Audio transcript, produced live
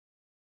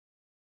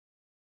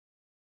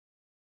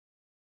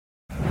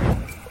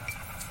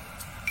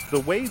the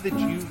way that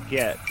you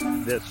get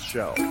this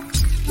show,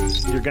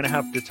 you're going to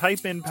have to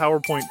type in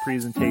PowerPoint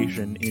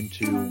presentation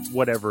into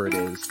whatever it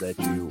is that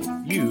you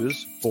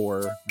use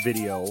for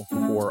video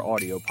or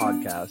audio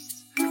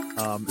podcasts.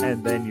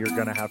 And then you're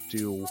going to have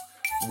to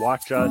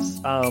watch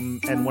us.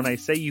 And when I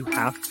say you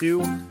have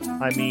to,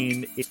 I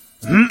mean...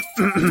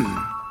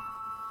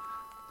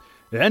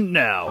 And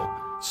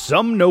now,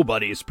 Some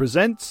Nobodies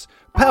presents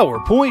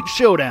PowerPoint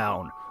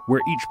Showdown, where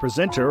each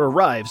presenter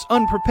arrives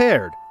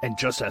unprepared and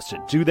just has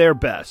to do their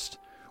best.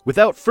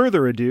 Without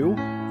further ado,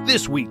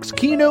 this week's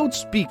keynote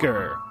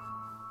speaker.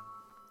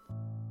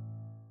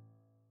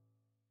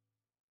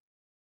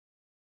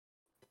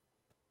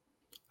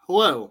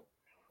 Hello,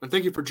 and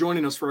thank you for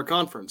joining us for our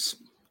conference.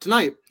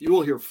 Tonight, you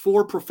will hear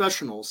 4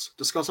 professionals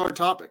discuss our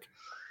topic,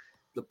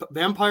 the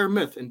vampire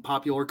myth in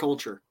popular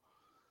culture.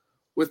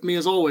 With me,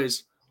 as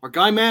always, are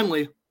Guy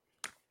Manlier,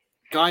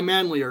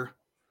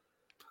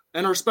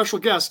 and our special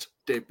guest,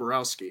 Dave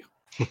BIROWSKI.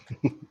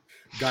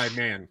 Guy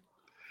Man.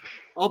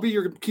 I'll be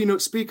your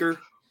keynote speaker,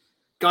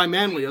 Guy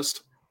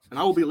Manliest, and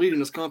I will be leading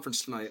this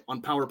conference tonight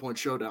on PowerPoint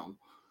Showdown.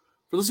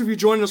 For those of you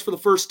joining us for the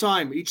first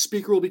time, each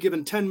speaker will be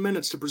given 10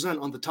 minutes to present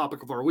on the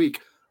topic of our week.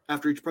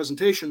 After each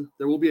presentation,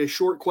 there will be a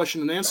short question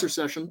and answer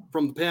session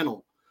from the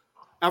panel.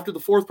 After the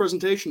 4th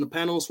presentation, the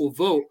panelists will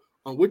vote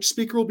on which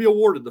speaker will be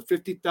awarded the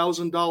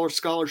 $50,000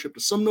 scholarship to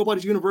Some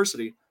Nobodies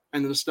University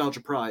and the Nostalgia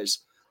Prize.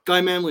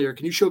 Guy Manlier,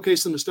 can you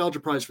showcase the Nostalgia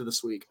Prize for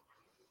this week?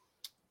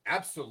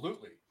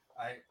 Absolutely.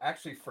 I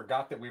actually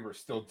forgot that we were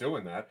still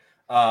doing that.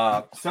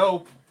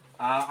 So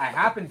I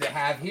happen to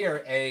have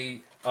here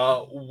a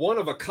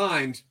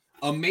one-of-a-kind,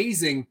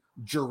 amazing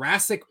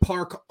Jurassic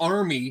Park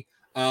Army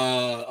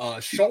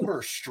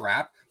shoulder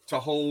strap to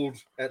hold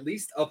at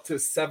least up to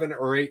 7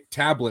 or 8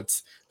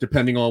 tablets,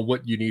 depending on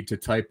what you need to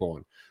type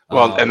on.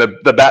 Well, and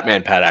the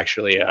Batman pad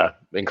actually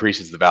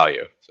increases the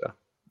value. So.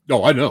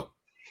 Oh, I know.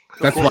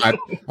 That's why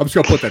I'm just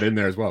going to put that in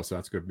there as well. So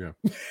that's good. Yeah.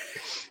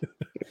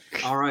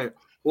 All right.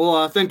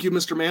 Well, thank you,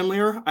 Mr.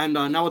 Manlier. And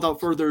now,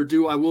 without further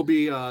ado, I will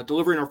be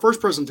delivering our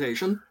first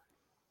presentation.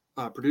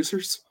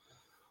 Producers.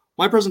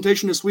 My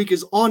presentation this week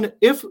is on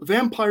if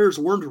vampires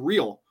weren't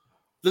real,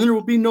 then there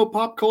would be no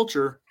pop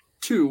culture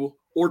to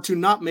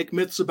not make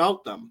myths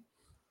about them.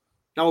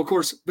 Now, of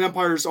course,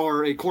 vampires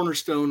are a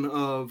cornerstone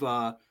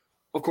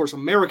of course,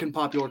 American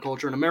popular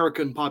culture, and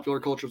American popular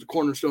culture is a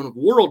cornerstone of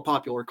world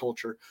popular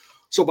culture.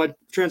 So by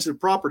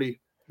transitive property,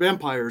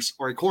 vampires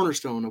are a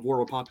cornerstone of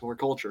world popular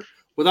culture.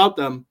 Without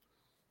them,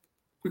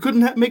 we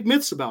couldn't make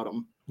myths about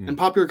them. And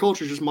popular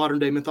culture is just modern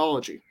day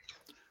mythology.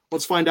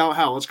 Let's find out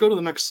how. Let's go to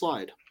the next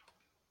slide.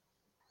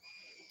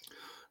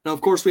 Now,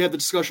 of course, we had the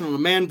discussion on the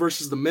man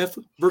versus the myth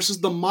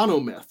versus the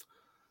monomyth.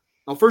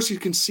 Now, first you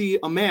can see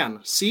a man.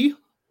 See?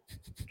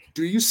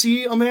 Do you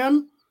see a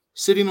man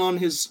sitting on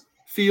his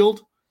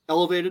field,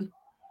 elevated,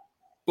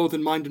 both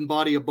in mind and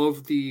body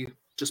above the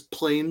just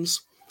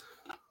plains?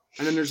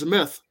 And then there's a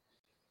myth.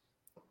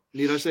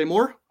 Need I say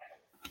more?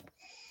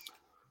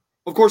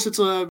 Of course, it's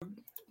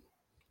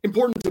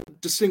important to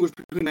distinguish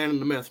between the man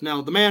and the myth.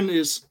 Now, the man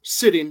is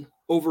sitting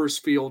over his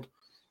field,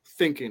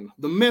 thinking.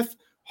 The myth,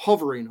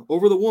 hovering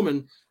over the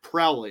woman,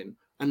 prowling.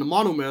 And the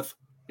monomyth,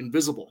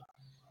 invisible.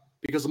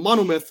 Because the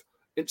monomyth,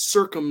 it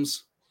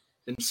circums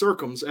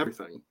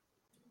everything.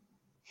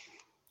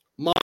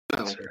 Mono.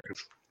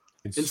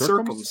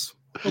 Encircles.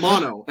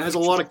 Mono. It has a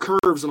lot of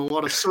curves and a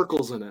lot of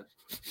circles in it.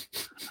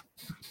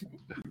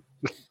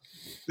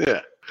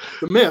 Yeah.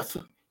 The myth,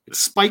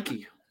 it's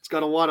spiky. It's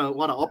got a lot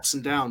of ups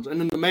and downs. And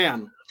then the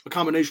man, a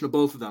combination of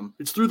both of them.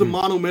 It's through the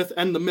monomyth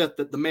and the myth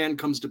that the man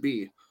comes to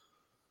be.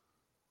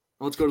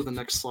 Now let's go to the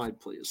next slide,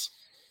 please.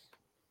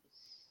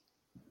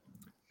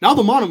 Now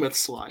the monomyth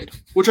slide,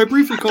 which I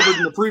briefly covered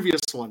in the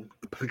previous one.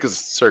 Because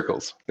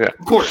circles, yeah.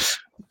 Of course.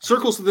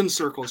 Circles within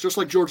circles, just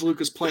like George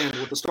Lucas planned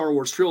with the Star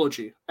Wars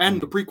trilogy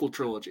and the prequel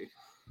trilogy.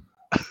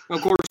 Now,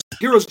 of course,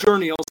 Hero's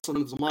Journey, also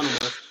known as the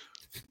monomyth,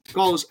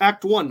 goes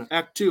Act 1,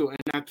 Act 2, and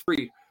Act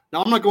 3.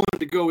 Now, I'm not going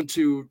to go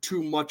into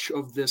too much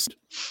of this.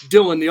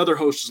 Dylan, the other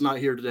host, is not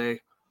here today.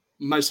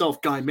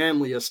 Myself, Guy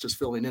Manliest, is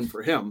filling in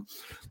for him.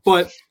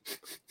 But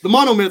the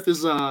monomyth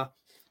is a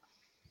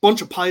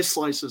bunch of pie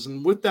slices,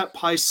 and with that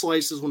pie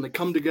slices, when they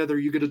come together,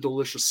 you get a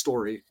delicious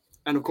story.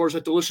 And, of course,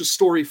 that delicious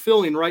story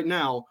filling right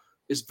now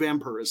is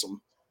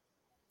vampirism.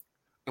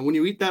 And when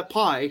you eat that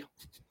pie,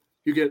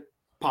 you get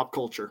pop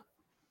culture.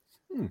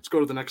 Let's go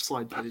to the next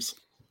slide, please.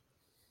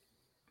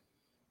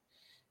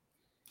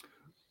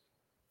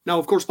 Now,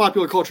 of course,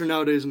 popular culture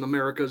nowadays in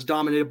America is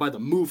dominated by the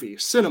movie,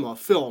 cinema,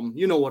 film.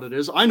 You know what it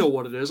is. I know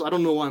what it is. I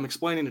don't know why I'm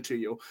explaining it to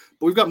you.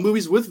 But we've got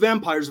movies with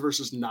vampires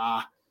versus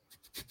nah.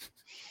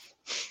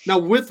 Now,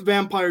 with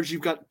vampires,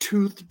 you've got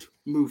toothed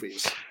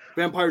movies.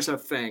 Vampires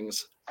have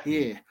fangs.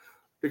 Yeah.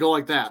 They go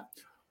like that.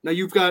 Now,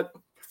 you've got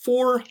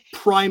 4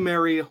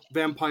 primary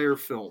vampire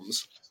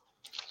films.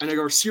 And they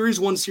are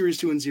Series 1, Series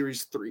 2, and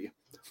Series 3.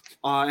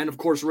 And, of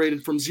course,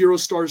 rated from 0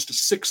 stars to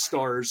 6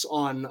 stars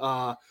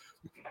on...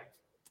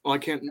 I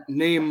can't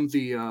name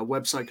the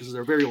website because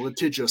they're very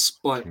litigious,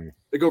 but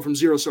they go from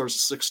 0 stars to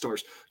 6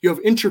 stars. You have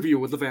Interview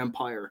with the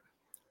Vampire,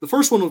 The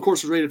first one, of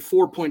course, was rated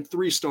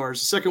 4.3 stars.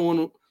 The second one,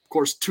 of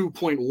course,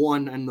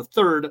 2.1, and the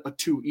third, a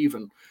 2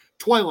 even.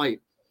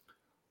 Twilight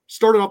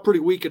started off pretty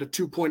weak at a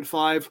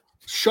 2.5,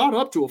 shot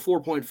up to a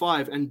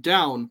 4.5, and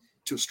down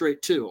to a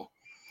straight 2.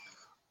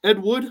 Ed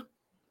Wood,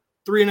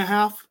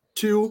 3.5,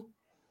 2,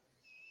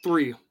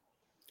 3.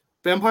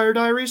 Vampire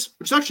Diaries,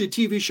 which is actually a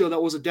TV show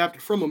that was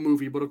adapted from a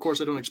movie, but of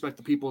course I don't expect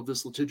the people of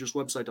this litigious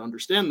website to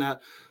understand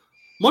that.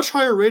 Much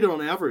higher rated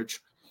on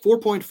average,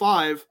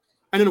 4.5,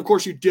 and then of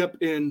course you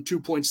dip in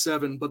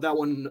 2.7, but that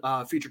one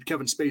featured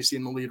Kevin Spacey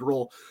in the lead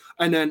role,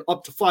 and then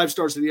up to 5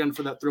 stars at the end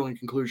for that thrilling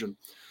conclusion.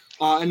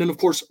 And then of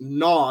course,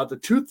 Gnaw, the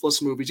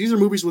Toothless movies. These are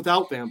movies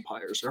without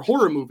vampires. They're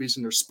horror movies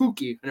and they're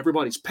spooky and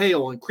everybody's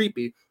pale and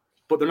creepy,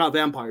 but they're not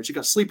vampires. You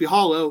got Sleepy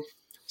Hollow,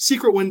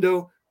 Secret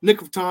Window,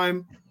 Nick of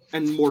Time,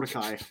 and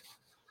Mordecai.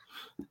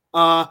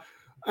 And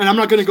I'm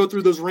not going to go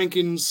through those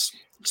rankings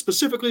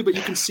specifically, but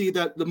you can see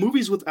that the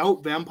movies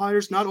without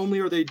vampires, not only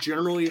are they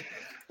generally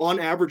on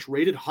average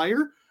rated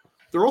higher,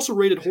 they're also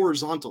rated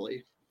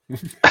horizontally. And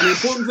the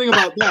important thing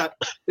about that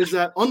is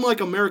that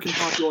unlike American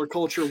popular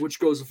culture, which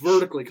goes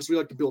vertically because we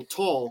like to build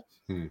tall,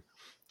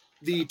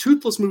 the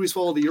Toothless movies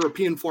follow the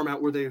European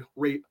format where they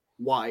rate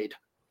wide.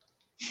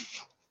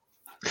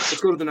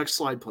 Let's go to the next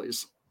slide,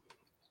 please.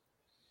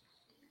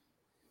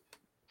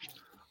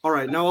 All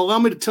right, now allow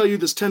me to tell you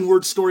this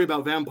 10-word story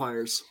about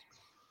vampires.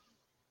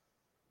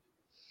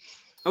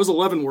 That was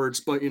 11 words,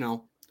 but you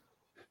know.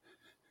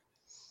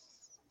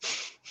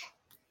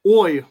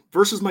 Oi,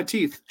 versus my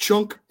teeth.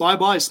 Chunk,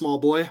 bye-bye, small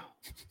boy.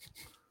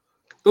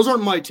 Those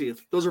aren't my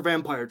teeth. Those are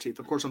vampire teeth.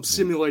 Of course, I'm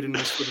simulating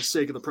this for the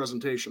sake of the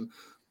presentation.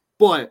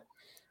 But,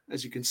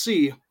 as you can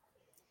see,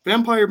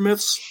 vampire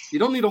myths, you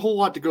don't need a whole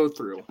lot to go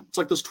through. It's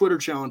like those Twitter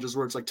challenges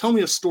where it's like, tell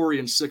me a story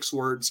in 6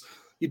 words.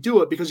 You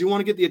do it because you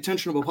want to get the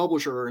attention of a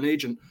publisher or an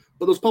agent,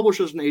 but those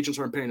publishers and agents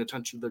aren't paying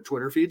attention to their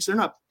Twitter feeds. They're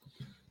not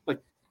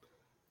like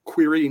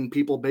querying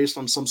people based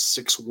on some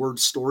 6-word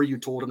story you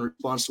told in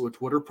response to a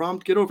Twitter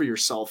prompt. Get over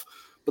yourself.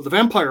 But the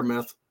vampire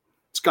myth,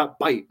 it's got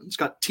bite. It's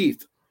got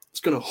teeth. It's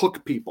going to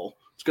hook people.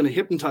 It's going to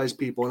hypnotize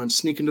people and then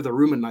sneak into their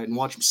room at night and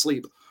watch them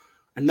sleep.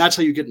 And that's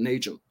how you get an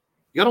agent.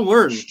 You got to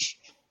learn.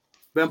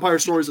 Vampire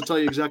stories will tell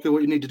you exactly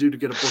what you need to do to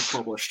get a book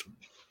published.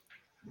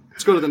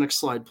 Let's go to the next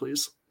slide,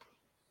 please.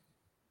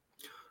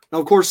 Now,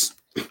 of course,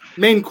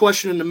 main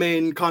question and the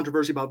main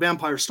controversy about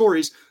vampire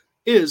stories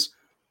is,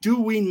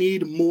 do we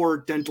need more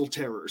dental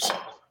terrors?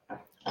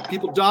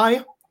 People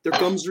die, their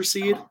gums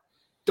recede.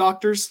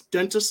 Doctors,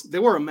 dentists, they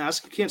wear a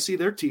mask. You can't see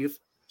their teeth.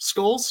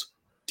 Skulls,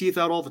 teeth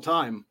out all the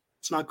time.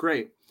 It's not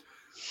great.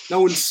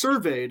 Now, when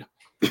surveyed,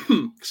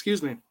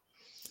 excuse me,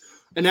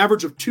 an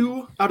average of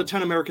 2 out of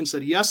 10 Americans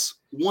said yes,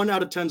 1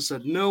 out of 10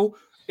 said no,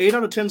 8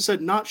 out of 10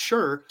 said not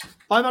sure,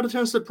 5 out of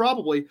 10 said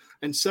probably,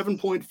 and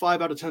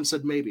 7.5 out of 10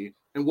 said maybe.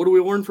 And what do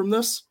we learn from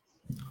this?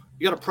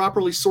 You got to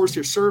properly source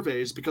your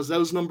surveys because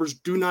those numbers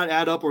do not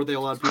add up or they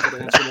allow people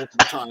to answer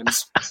multiple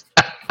times.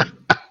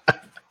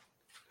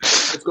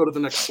 Let's go to the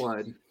next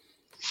slide.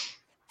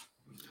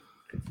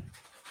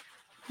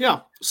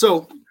 Yeah,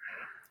 so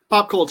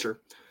pop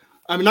culture.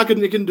 I'm not going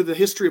to get into the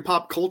history of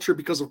pop culture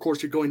because, of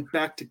course, you're going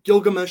back to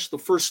Gilgamesh, the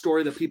first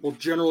story that people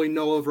generally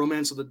know of,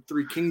 Romance of the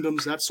Three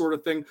Kingdoms, that sort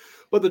of thing.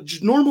 But the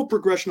normal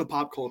progression of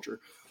pop culture,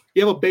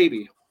 you have a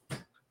baby.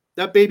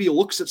 That baby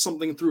looks at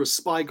something through a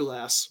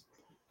spyglass,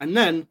 and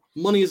then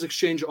money is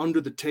exchanged under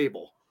the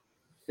table.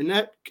 And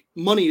that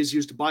money is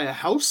used to buy a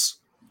house,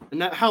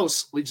 and that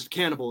house leads to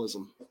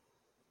cannibalism.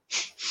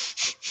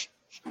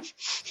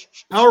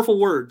 Powerful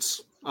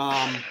words.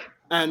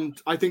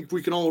 And I think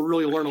we can all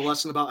really learn a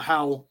lesson about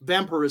how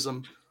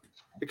vampirism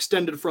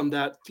extended from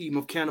that theme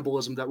of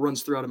cannibalism that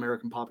runs throughout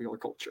American popular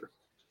culture.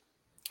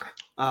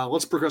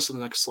 Let's progress to the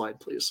next slide,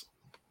 please.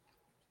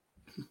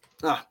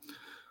 Now,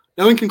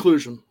 in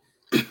conclusion,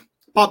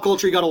 pop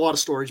culture, you got a lot of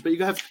stories, but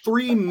you have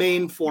 3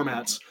 main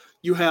formats.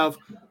 You have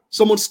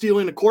someone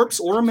stealing a corpse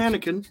or a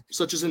mannequin,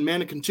 such as in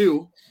Mannequin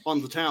 2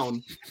 on the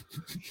town.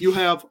 You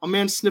have a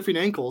man sniffing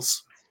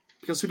ankles,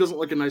 because who doesn't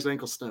like a nice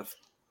ankle sniff?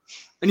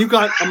 And you've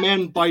got a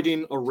man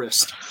biting a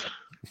wrist.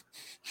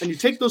 And you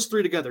take those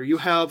 3 together. You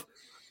have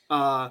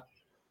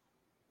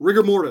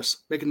rigor mortis,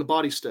 making the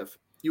body stiff.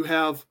 You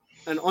have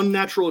an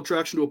unnatural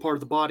attraction to a part of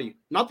the body.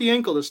 Not the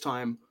ankle this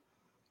time,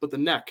 but the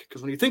neck.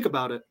 Because when you think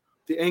about it,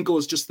 the ankle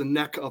is just the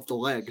neck of the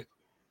leg.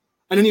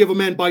 And then you have a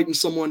man biting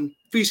someone,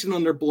 feasting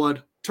on their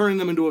blood, turning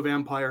them into a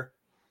vampire.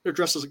 They're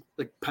dressed as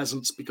like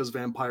peasants because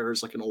vampire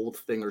is like an old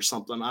thing or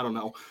something. I don't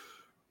know.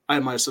 I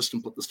had my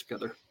assistant put this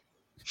together.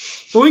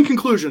 So in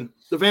conclusion,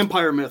 the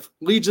vampire myth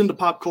leads into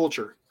pop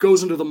culture,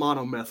 goes into the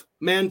mono myth.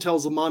 Man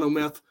tells the mono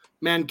myth,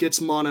 man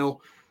gets mono.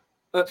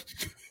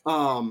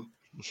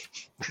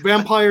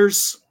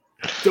 Vampires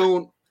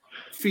don't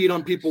feed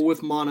on people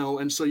with mono,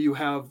 and so you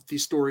have the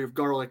story of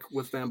garlic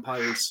with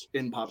vampires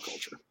in pop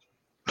culture.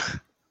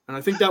 And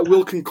I think that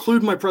will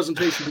conclude my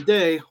presentation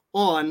today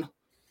on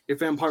if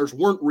vampires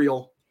weren't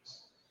real,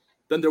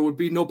 then there would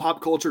be no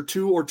pop culture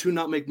to or to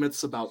not make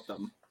myths about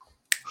them.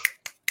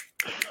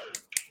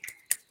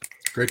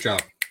 Great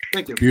job.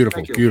 Thank you. Beautiful,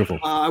 Thank you. beautiful.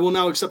 I will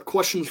now accept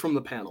questions from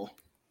the panel.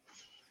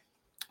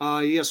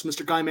 Yes,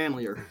 Mr. Guy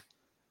Manlier.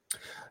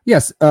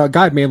 Yes,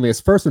 Guy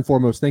Manlius, first and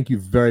foremost, thank you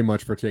very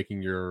much for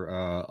taking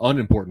your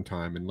unimportant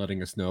time and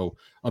letting us know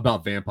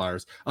about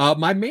vampires.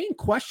 My main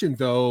question,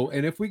 though,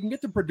 and if we can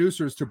get the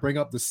producers to bring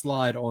up the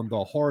slide on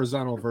the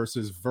horizontal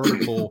versus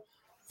vertical,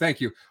 thank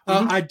you.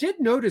 I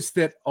did notice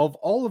that of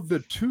all of the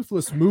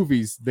Toothless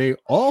movies, they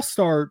all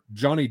star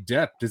Johnny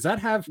Depp. Does that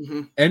have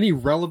any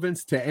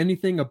relevance to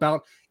anything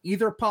about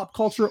either pop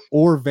culture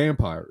or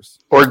vampires?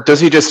 Or does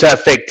he just have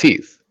fake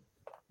teeth?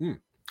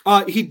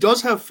 He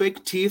does have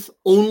fake teeth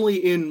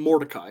only in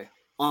Mordecai.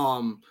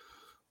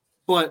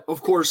 But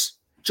of course,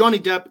 Johnny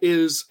Depp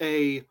is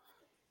a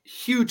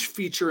huge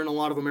feature in a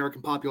lot of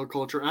American popular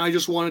culture, and I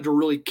just wanted to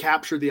really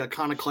capture the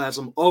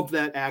iconoclasm of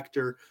that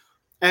actor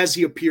as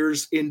he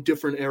appears in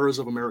different eras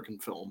of American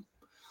film.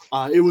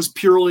 It was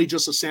purely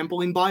just a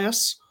sampling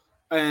bias,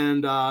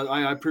 and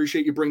I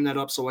appreciate you bringing that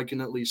up so I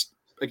can at least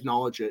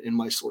acknowledge it in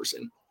my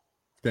sourcing.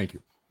 Thank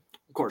you.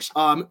 Of course.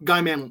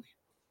 Guy Manley.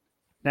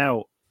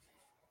 Now,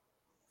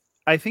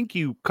 I think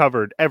you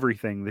covered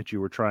everything that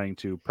you were trying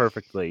to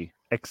perfectly,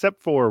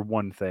 except for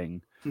one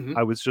thing.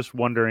 I was just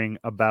wondering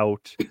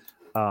about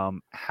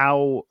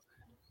how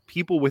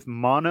people with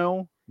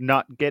mono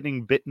not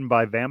getting bitten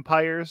by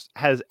vampires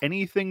has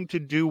anything to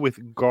do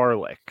with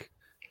garlic.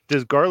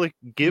 Does garlic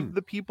give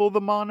the people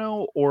the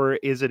mono, or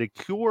is it a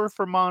cure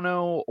for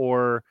mono,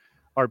 or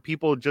are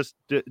people just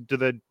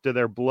do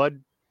their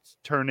blood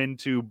turn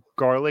into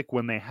garlic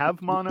when they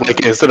have mono?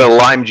 Like, is it a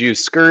lime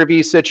juice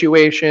scurvy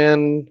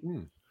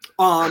situation?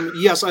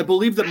 Yes, I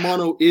believe that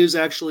mono is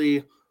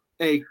actually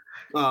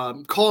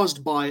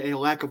caused by a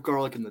lack of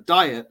garlic in the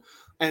diet,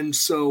 and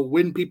so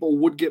when people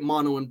would get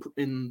mono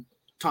in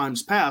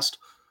times past,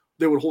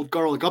 they would hold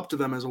garlic up to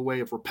them as a way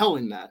of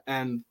repelling that,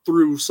 and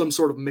through some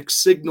sort of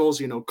mixed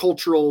signals,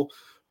 cultural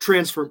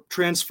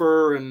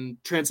transfer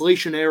and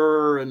translation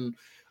error and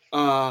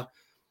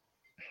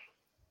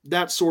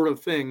that sort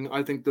of thing.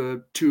 I think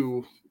the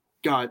two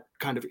got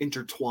kind of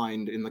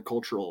intertwined in the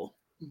cultural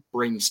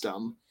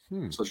brainstem.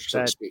 So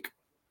to speak.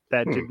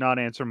 That did not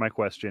answer my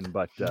question,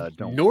 but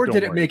don't. Nor don't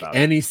did it worry make about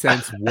any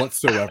sense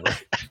whatsoever.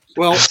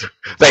 Well,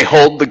 They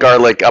hold the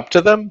garlic up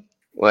to them,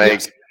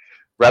 yes.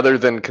 rather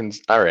than.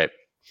 All right.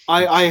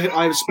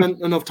 I've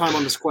spent enough time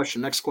on this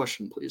question. Next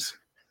question, please.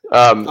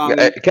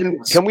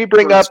 Can we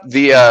bring up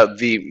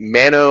the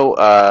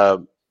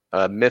Mano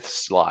myth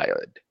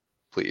slide,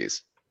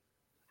 please?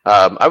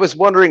 I was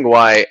wondering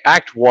why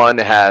Act 1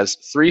 has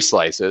 3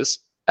 slices,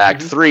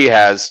 Act 3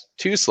 has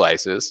 2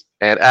 slices,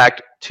 and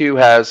Act 2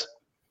 has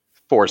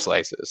 4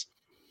 slices.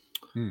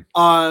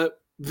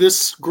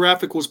 This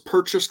graphic was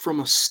purchased from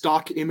a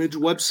stock image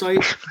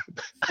website,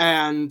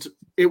 and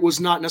it was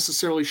not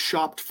necessarily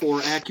shopped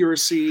for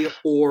accuracy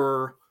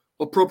or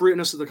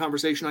appropriateness of the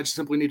conversation. I just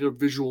simply needed a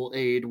visual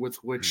aid with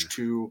which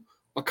to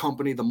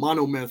accompany the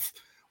monomyth,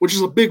 which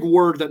is a big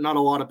word that not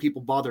a lot of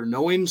people bother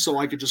knowing, so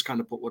I could just kind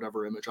of put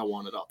whatever image I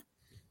wanted up.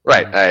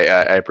 Right.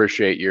 I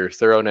appreciate your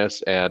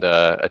thoroughness and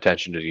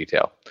attention to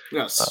detail.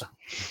 Yes.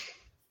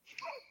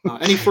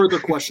 Any further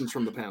questions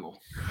from the panel?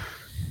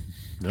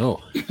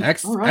 No.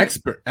 Right.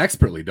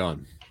 Expertly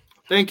done.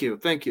 Thank you.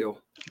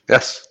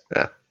 Yes.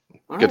 Yeah.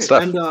 All Good right.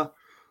 stuff. And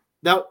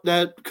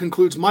that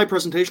concludes my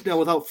presentation. Now,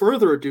 without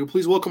further ado,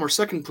 please welcome our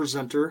second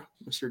presenter,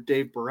 Mr.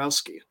 Dave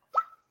Borowski.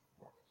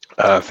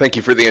 Thank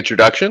you for the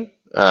introduction.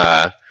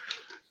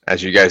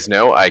 As you guys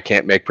know, I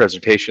can't make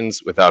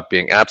presentations without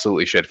being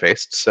absolutely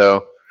shit-faced,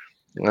 so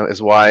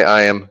is why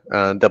I am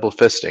double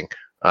fisting.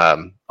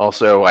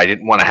 Also, I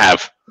didn't want to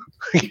have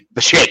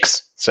the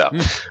shakes, so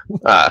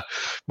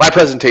my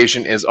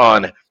presentation is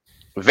on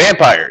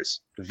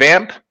vampires,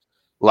 vamp,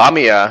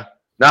 lamia,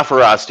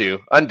 Nosferatu,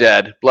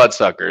 undead,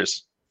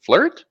 bloodsuckers,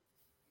 flirt,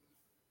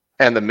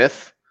 and the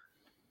myth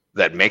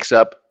that makes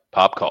up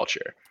pop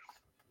culture.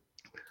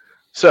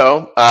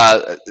 So,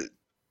 a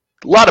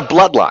lot of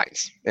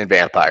bloodlines in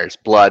vampires.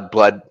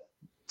 Blood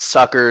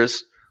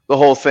suckers, the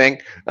whole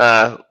thing.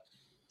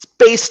 It's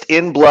based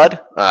in blood.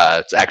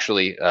 It's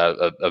actually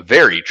a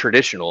very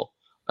traditional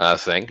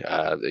thing.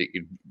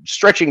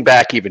 Stretching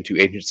back even to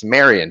ancient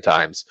Sumerian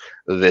times,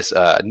 this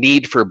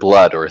need for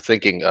blood, or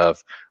thinking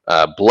of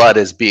blood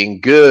as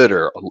being good,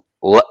 or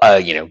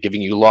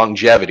giving you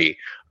longevity.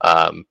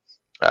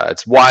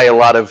 It's why a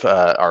lot of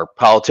our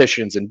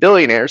politicians and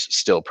billionaires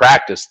still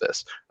practice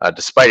this,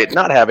 despite it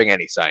not having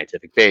any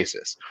scientific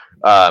basis.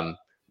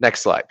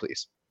 Next slide,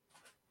 please.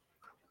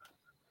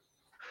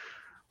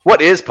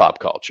 What is pop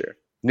culture?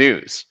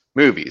 News,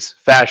 movies,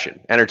 fashion,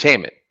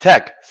 entertainment,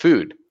 tech,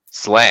 food,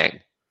 slang.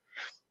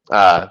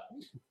 A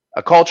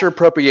culture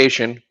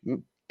appropriation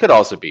could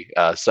also be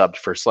subbed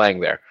for slang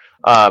there.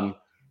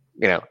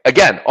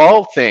 Again,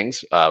 all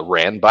things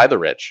ran by the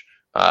rich,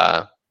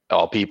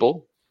 all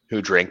people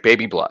who drink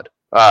baby blood.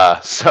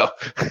 These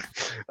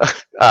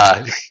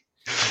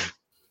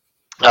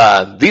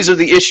are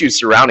the issues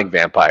surrounding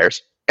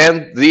vampires,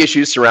 and the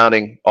issues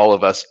surrounding all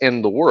of us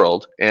in the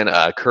world in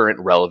current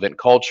relevant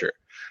culture.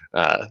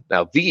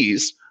 Now,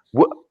 these,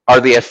 are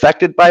they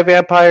affected by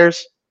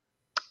vampires,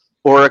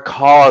 or a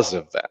cause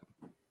of them?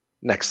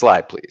 Next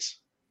slide, please.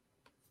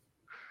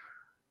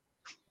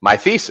 my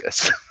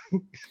thesis.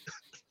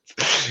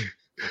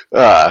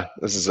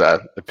 This is a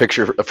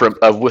picture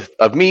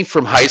of me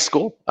from high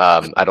school.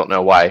 I don't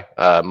know why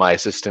my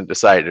assistant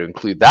decided to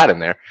include that in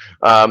there,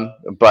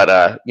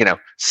 but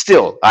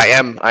still, I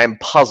am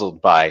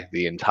puzzled by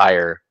the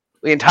entire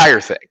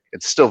thing.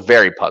 It's still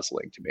very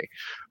puzzling to me.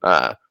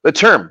 The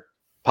term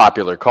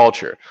popular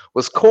culture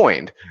was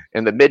coined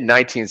in the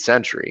mid-19th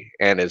century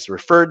and is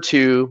referred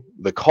to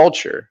the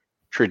culture,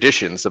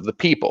 traditions of the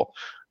people,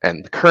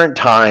 and the current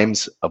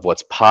times of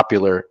what's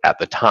popular at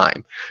the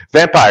time.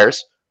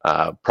 Vampires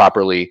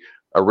properly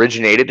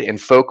originated in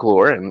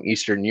folklore in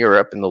Eastern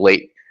Europe in the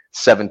late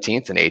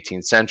 17th and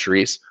 18th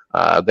centuries.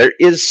 There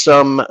is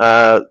some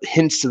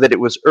hints that it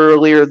was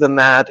earlier than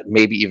that,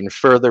 maybe even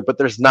further, but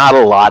there's not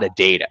a lot of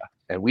data.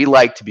 And we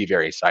like to be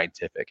very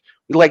scientific.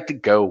 We like to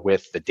go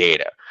with the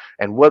data.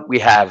 And what we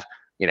have,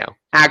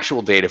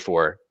 actual data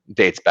for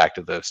dates back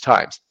to those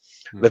times.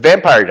 The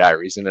Vampire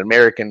Diaries, an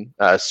American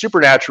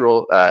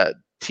supernatural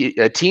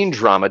teen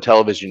drama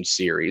television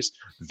series,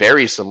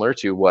 very similar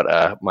to what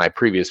my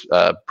previous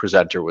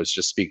presenter was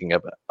just speaking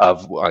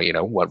of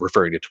what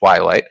referring to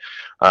Twilight,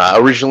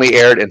 originally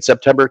aired in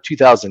September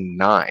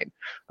 2009.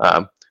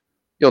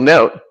 You'll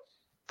note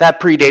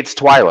that predates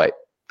Twilight,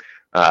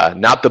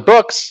 not the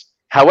books.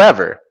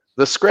 However,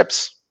 the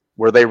scripts,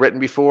 were they written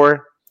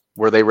before?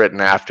 Were they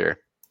written after?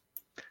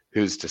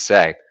 Who's to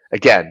say?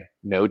 Again,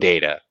 no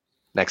data.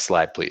 Next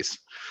slide, please.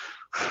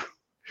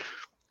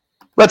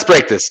 Let's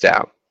break this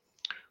down.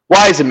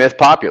 Why is a myth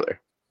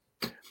popular?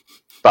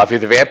 Buffy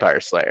the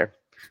Vampire Slayer.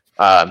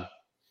 And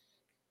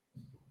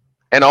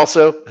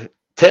also,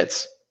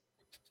 tits.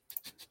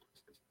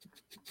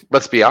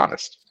 Let's be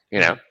honest,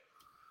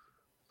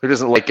 Who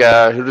doesn't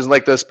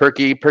like those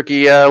perky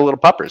little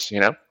puppers,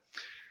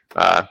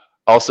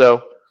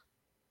 Also,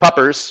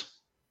 puppers,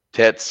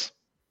 tits.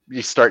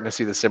 You're starting to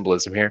see the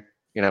symbolism here,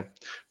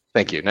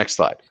 Thank you. Next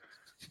slide.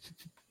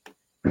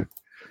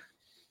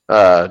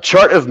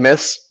 Chart of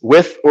myths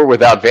with or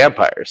without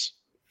vampires.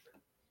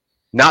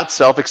 Not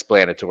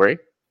self-explanatory.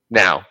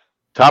 Now,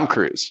 Tom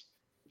Cruise,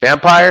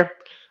 vampire.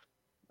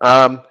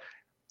 It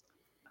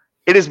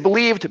is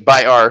believed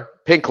by our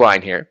pink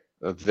line here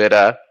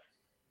that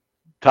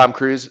Tom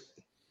Cruise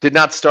did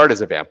not start as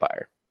a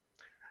vampire.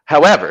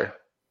 However,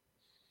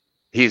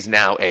 he's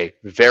now a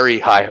very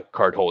high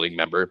card-holding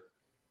member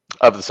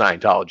of the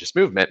Scientologist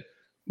movement,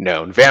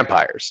 known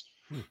vampires.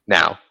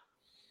 Now,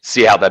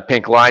 see how that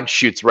pink line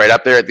shoots right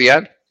up there at the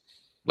end?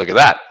 Look at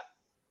that.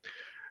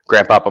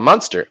 Grandpapa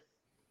Munster,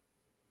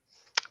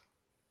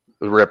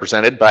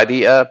 represented by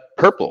the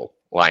purple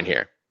line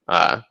here.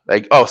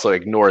 Also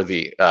ignore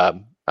the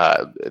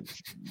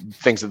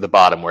things at the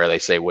bottom where they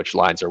say which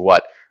lines are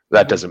what.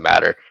 That doesn't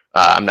matter.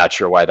 I'm not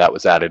sure why that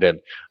was added in.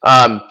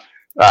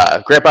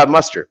 Grandpa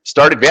Munster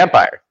started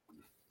vampire,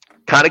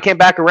 kind of came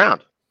back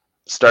around.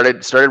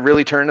 Started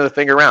really turning the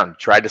thing around.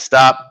 Tried to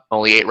stop,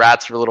 only ate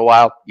rats for a little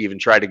while. Even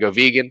tried to go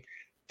vegan,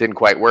 didn't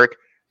quite work.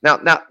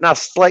 Now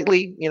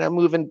slightly,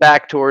 moving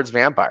back towards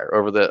vampire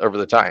over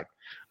the time.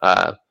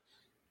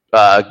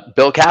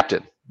 Bill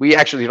Captain. We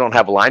actually don't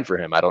have a line for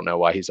him. I don't know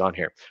why he's on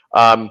here.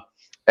 And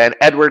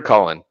Edward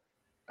Cullen.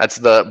 That's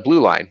the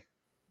blue line.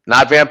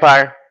 Not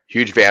vampire,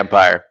 huge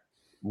vampire.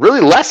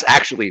 Really less,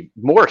 actually,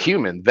 more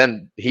human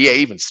than he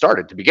even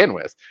started to begin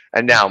with.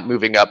 And now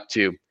moving up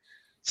to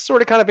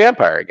sort of kind of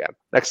vampire again.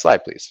 Next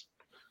slide, please.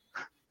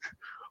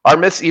 Are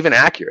myths even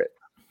accurate?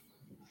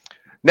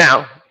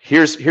 Now,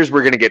 here's where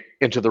we're going to get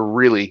into the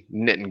really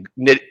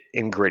nit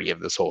and gritty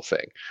of this whole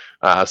thing.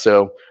 Let's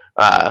look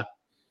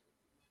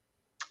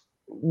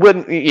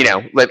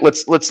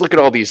at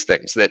all these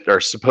things that are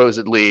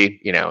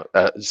supposedly,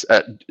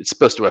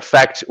 supposed to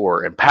affect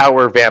or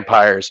empower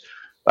vampires.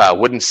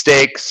 Wooden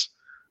stakes,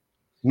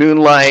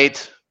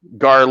 moonlight,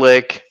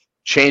 garlic,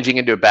 changing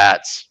into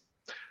bats.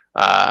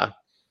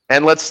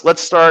 And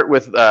let's start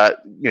with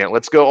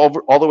let's go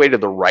all the way to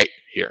the right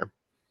here.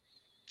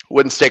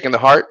 Wooden stake in the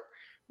heart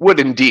would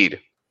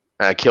indeed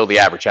kill the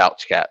average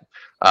house cat,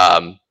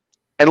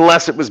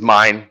 unless it was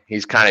mine.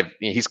 He's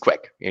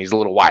quick. He's a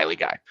little wily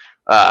guy.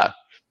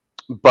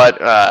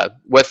 But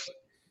with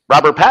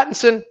Robert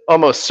Pattinson,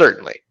 almost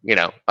certainly,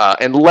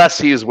 unless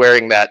he is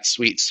wearing that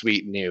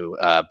sweet new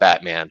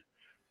Batman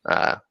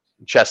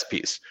chest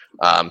piece.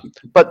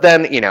 But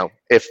then,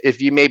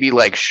 if you maybe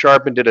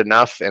sharpened it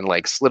enough and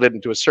slid it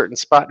into a certain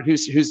spot,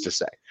 who's to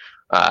say?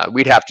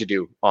 We'd have to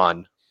do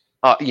on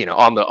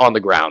the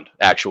ground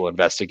actual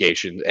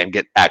investigation and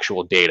get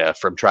actual data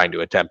from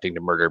attempting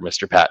to murder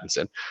Mr.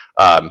 Pattinson,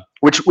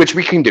 which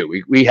we can do.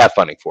 We have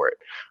funding for it.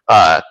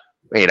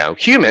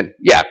 Human,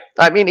 yeah.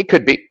 I mean, it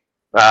could be.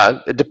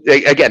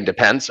 Again,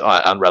 depends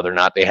on whether or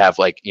not they have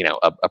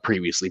a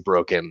previously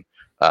broken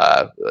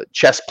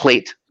chest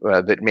plate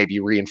that may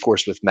be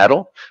reinforced with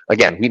metal.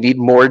 Again, we need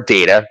more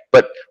data,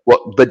 but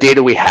what the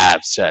data we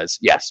have says,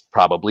 yes,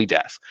 probably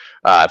death.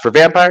 For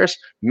vampires,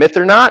 myth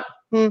or not,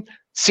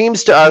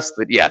 seems to us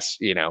that yes,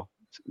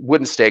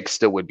 wooden stakes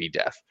still would be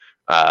death.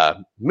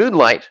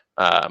 Moonlight,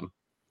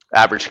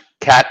 average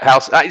cat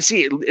house. I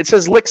see it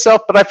says lick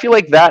self, but I feel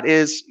like that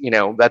is,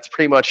 that's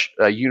pretty much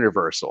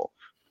universal.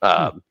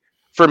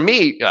 For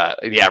me,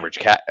 the average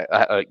cat,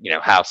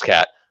 house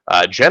cat,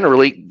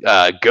 generally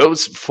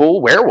goes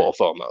full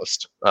werewolf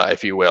almost,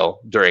 if you will,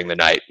 during the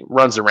night.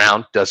 Runs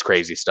around, does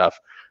crazy stuff.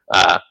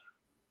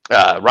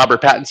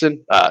 Robert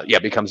Pattinson,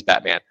 becomes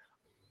Batman,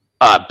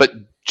 but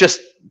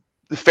just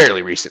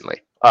fairly recently.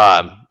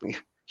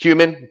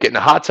 Human, get in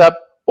a hot tub,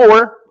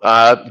 or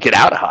get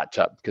out of hot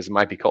tub because it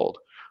might be cold,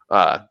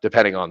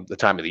 depending on the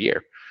time of the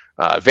year.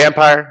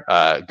 Vampire,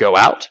 go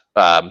out,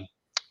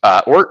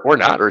 or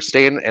not, or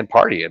stay in and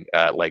party and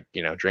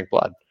drink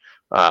blood.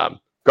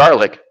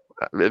 Garlic,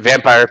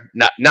 vampire,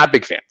 not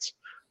big fans.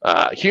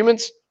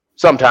 Humans,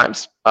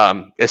 sometimes,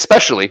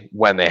 especially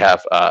when they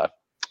have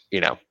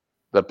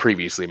the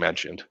previously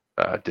mentioned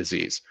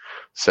disease.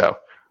 So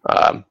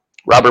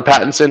Robert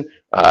Pattinson,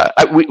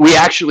 we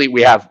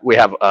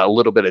have a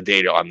little bit of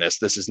data on this.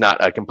 This is not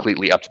a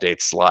completely up to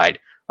date slide.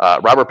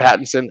 Robert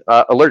Pattinson,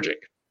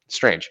 allergic,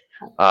 strange.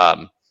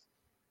 And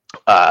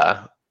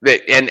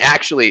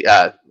actually,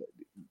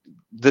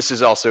 this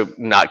is also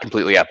not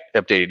completely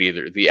updated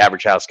either. The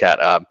average house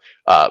cat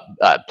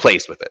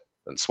plays with it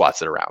and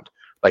swats it around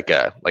like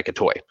a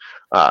toy.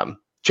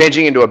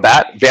 Changing into a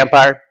bat,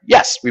 vampire,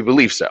 yes, we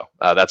believe so.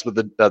 That's what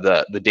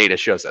the data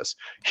shows us.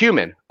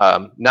 Human,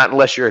 not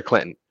unless you're a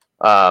Clinton.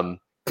 Robert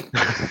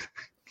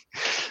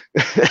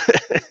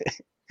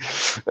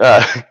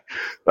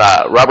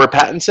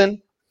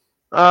Pattinson,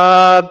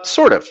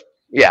 sort of.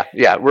 Yeah.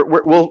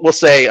 We'll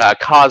say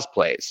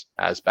cosplays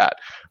as bat.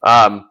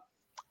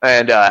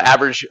 And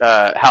average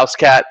house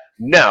cat,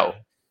 no.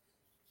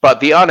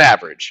 But the on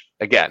average,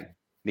 again,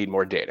 need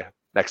more data.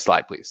 Next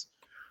slide, please.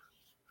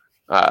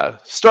 A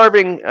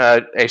starving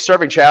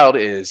child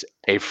is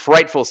a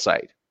frightful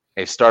sight.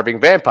 A starving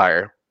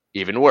vampire,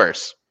 even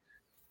worse.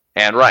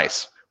 Anne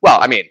Rice. Well,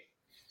 I mean,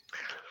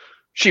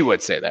 she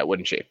would say that,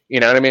 wouldn't she? You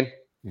know what I mean?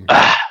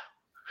 Mm-hmm.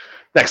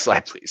 Next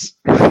slide, please.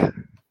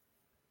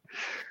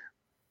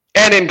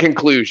 And in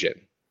conclusion,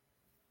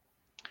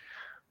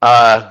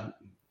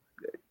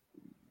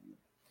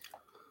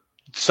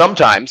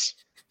 sometimes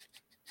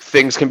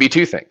things can be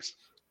two things.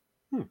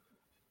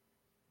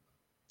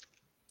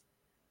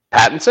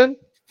 Pattinson?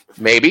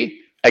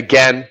 Maybe.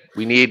 Again,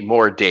 we need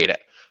more data.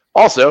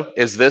 Also,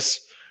 is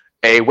this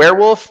a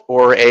werewolf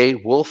or a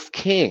wolf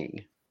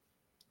king?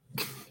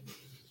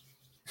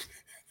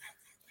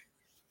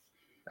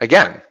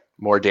 Again,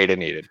 more data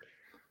needed.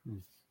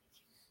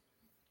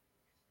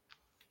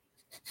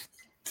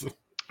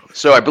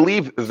 So I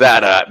believe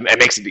that it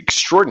makes it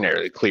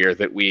extraordinarily clear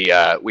that we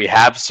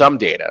have some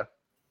data.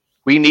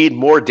 We need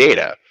more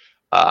data.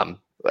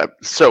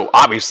 So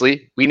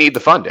obviously, we need the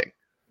funding.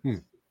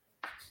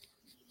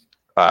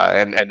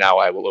 And now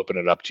I will open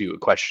it up to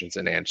questions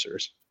and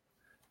answers.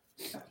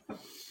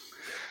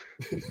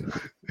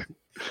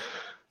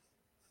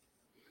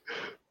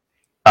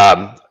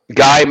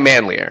 Guy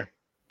Manlier.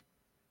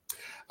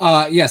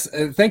 Yes,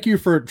 thank you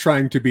for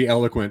trying to be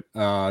eloquent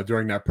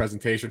during that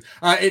presentation.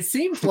 It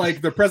seems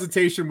like the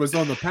presentation was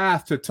on the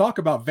path to talk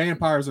about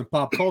vampires and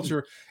pop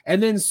culture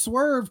and then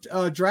swerved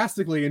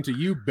drastically into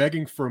you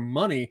begging for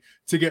money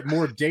to get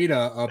more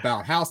data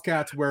about house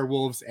cats,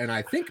 werewolves, and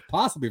I think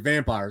possibly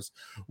vampires.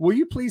 Will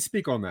you please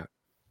speak on that?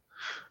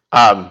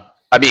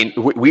 I mean,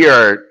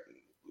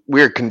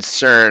 we're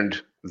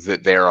concerned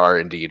that there are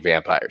indeed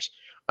vampires.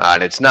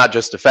 And it's not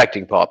just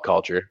affecting pop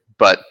culture,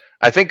 but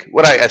I think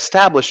what I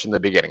established in the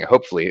beginning,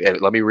 hopefully,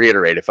 let me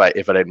reiterate if I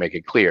didn't make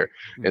it clear,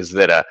 is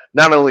that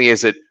not only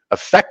is it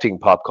affecting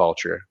pop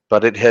culture,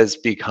 but it has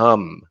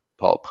become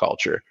pop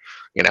culture.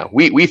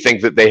 We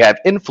think that they have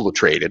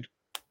infiltrated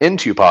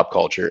into pop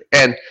culture,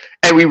 and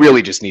we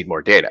really just need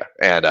more data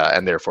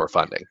and therefore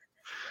funding.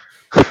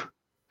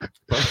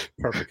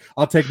 Perfect.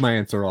 I'll take my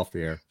answer off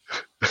the air.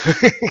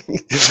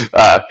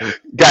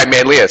 Guy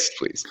Manlius,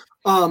 please.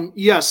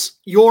 Yes,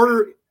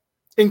 your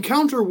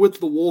encounter with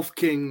the Wolf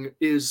King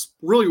is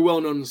really well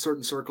known in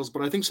certain circles,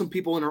 but I think some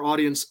people in our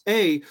audience,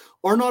 A,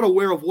 are not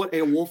aware of what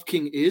a Wolf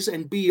King is,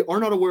 and B, are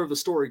not aware of the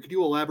story. Could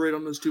you elaborate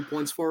on those 2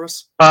 points for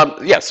us?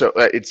 So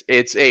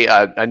it's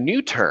a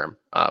new term.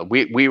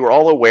 We were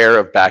all aware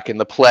of back in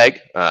the plague.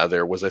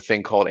 There was a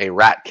thing called a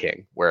rat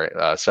king,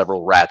 where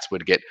several rats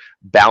would get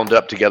bound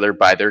up together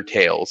by their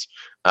tails,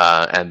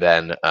 and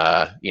then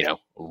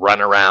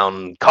run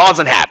around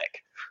causing havoc.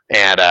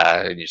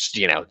 And just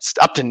it's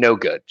up to no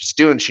good, just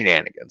doing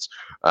shenanigans.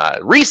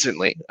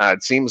 Recently,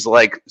 it seems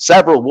like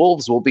several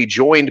wolves will be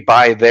joined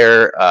by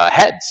their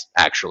heads,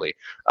 actually,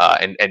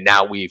 and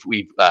now we've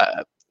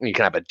kind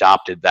of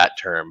adopted that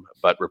term,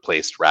 but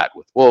replaced rat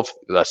with wolf.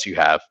 Thus, you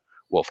have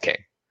Wolf King.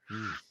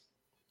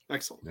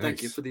 Excellent. Nice.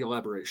 Thank you for the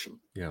elaboration.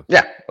 Yeah,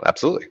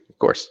 absolutely, of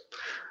course.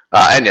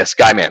 And yes,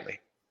 Guy Manley.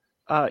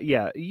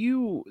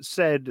 You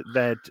said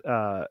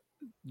that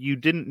you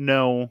didn't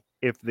know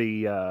if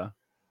the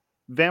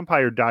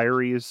Vampire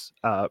Diaries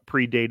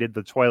predated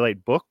the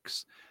Twilight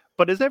books,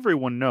 but as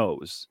everyone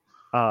knows,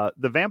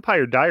 the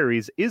Vampire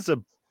Diaries is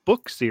a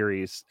book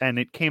series, and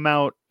it came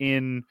out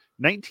in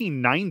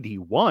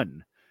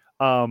 1991.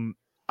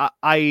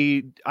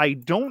 I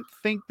don't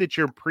think that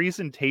your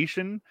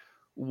presentation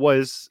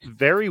was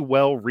very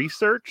well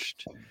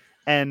researched,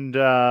 and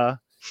I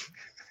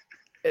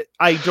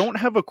don't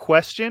have a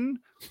question.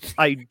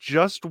 I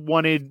just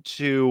wanted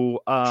to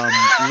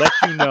let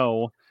you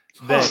know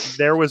that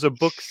there was a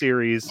book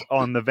series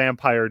on the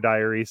Vampire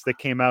Diaries that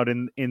came out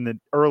in the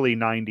early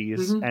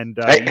 90s, and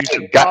you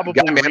should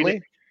probably read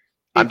it.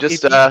 I'm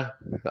just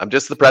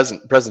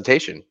the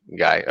presentation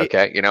guy.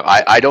 Okay,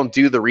 I don't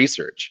do the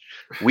research.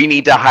 We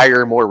need to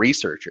hire more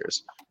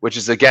researchers, which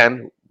is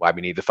again why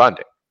we need the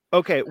funding.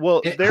 Okay,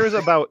 well, there's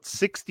about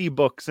 60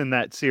 books in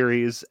that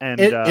series, and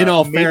in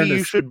all maybe fairness,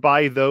 you should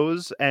buy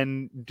those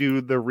and do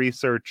the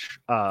research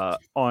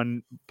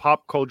on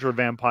pop culture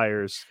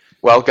vampires.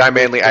 Well, Guy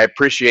Manley, I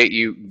appreciate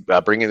you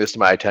bringing this to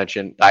my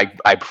attention.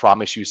 I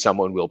promise you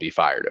someone will be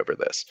fired over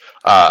this.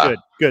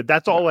 Good.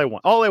 That's all I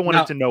want. All I wanted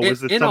Now, to know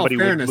was that somebody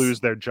would lose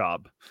their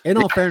job. In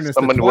all fairness,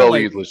 someone will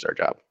lose their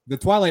job. The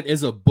Twilight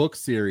is a book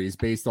series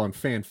based on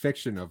fan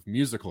fiction of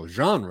musical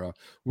genre,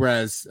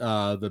 whereas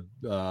the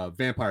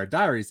Vampire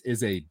Diaries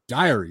is a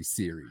diary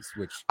series,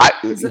 which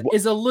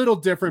is a little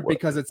different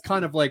because it's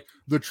kind of like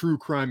the true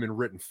crime in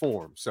written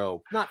form,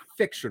 so not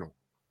fictional.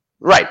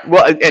 Right.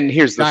 Well, and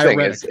here's the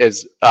thing is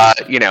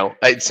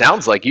it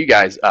sounds like you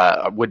guys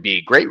would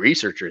be great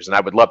researchers, and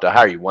I would love to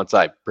hire you once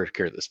I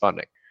procure this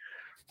funding.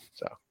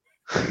 So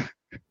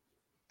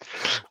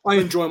I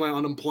enjoy my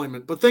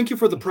unemployment, but thank you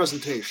for the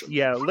presentation.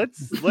 Yeah,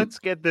 let's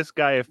get this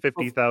guy a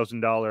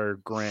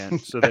 $50,000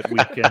 grant so that we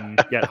can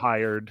get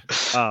hired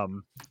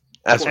and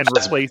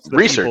replace the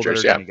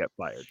researchers. People that are going to get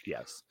fired.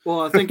 Yes.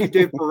 Well, thank you,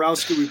 Dave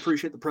Borowski. We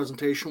appreciate the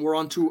presentation. We're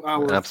on to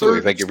our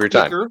absolutely. Thank you for your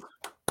time.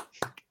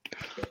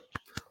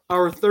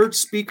 Our third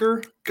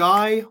speaker,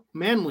 Guy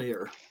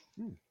Manlier.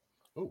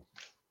 Oh,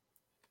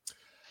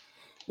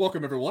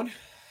 welcome everyone.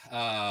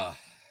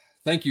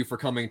 Thank you for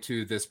coming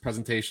to this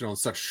presentation on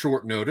such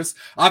short notice.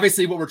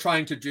 Obviously, what we're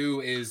trying to do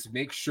is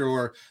make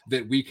sure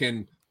that we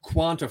can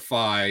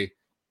quantify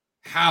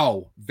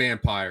how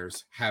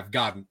vampires have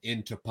gotten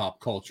into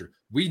pop culture.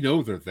 We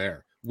know they're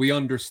there. We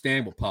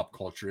understand what pop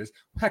culture is.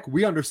 Heck,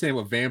 we understand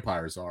what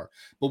vampires are.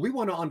 But we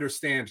want to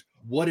understand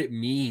what it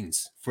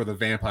means for the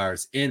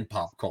vampires in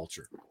pop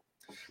culture.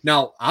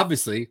 Now,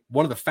 obviously,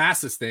 one of the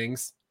fastest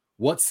things,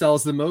 what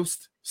sells the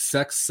most?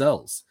 Sex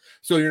sells.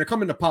 So you're going to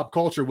come into pop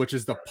culture, which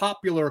is the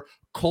popular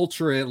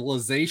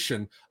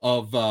culturalization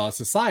of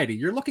society.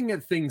 You're looking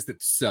at things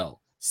that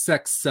sell.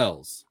 Sex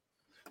sells.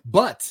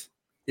 But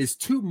is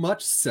too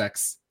much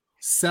sex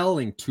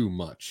selling too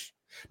much?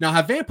 Now,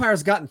 have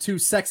vampires gotten too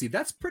sexy?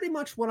 That's pretty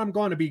much what I'm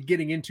going to be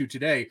getting into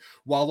today,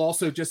 while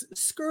also just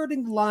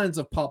skirting the lines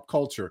of pop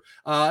culture.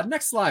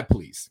 Next slide,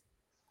 please.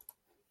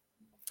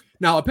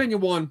 Now, opinion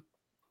one,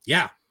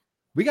 yeah,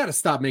 we got to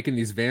stop making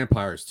these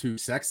vampires too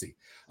sexy.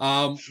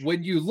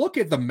 When you look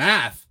at the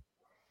math,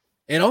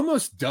 it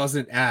almost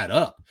doesn't add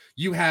up.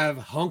 You have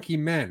hunky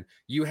men.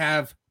 You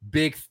have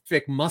big,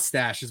 thick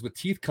mustaches with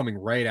teeth coming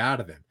right out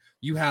of them.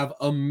 You have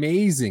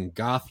amazing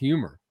goth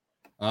humor.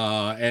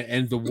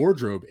 And the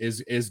wardrobe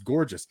is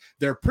gorgeous.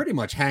 They're pretty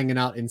much hanging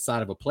out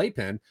inside of a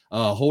playpen,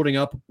 holding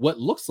up what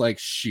looks like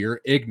sheer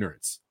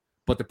ignorance.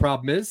 But the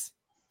problem is,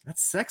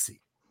 that's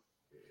sexy.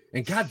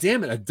 And God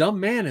damn it, a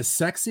dumb man is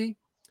sexy.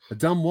 A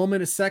dumb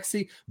woman is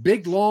sexy.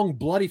 Big, long,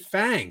 bloody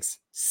fangs,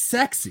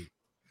 sexy.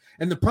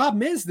 And the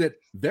problem is that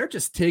they're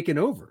just taking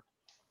over.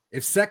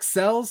 If sex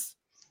sells,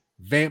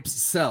 vamps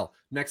sell.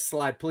 Next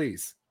slide,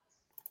 please.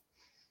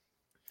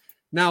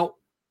 Now,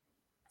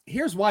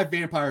 here's why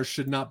vampires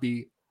should not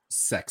be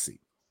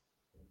sexy.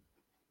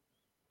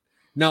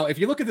 Now, if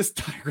you look at this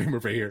diagram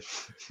over here,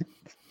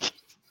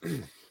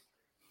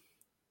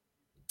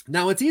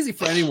 now it's easy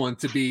for anyone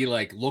to be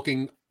like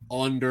looking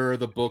under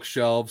the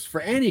bookshelves for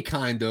any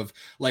kind of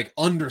like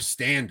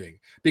understanding,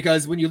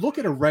 because when you look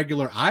at a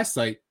regular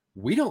eyesight,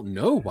 we don't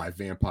know why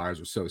vampires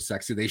are so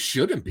sexy. They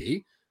shouldn't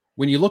be.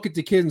 When you look at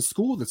the kid in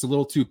school that's a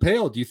little too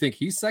pale, do you think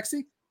he's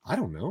sexy? I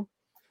don't know.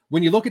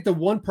 When you look at the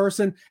one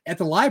person at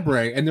the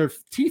library and their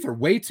teeth are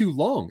way too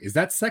long, is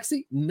that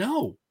sexy?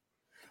 No.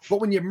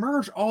 But when you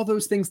merge all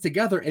those things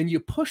together and you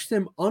push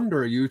them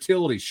under a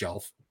utility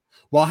shelf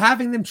while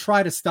having them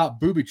try to stop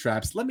booby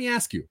traps, let me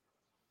ask you,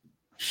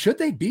 should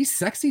they be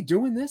sexy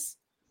doing this?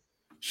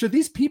 Should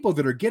these people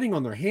that are getting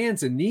on their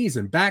hands and knees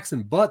and backs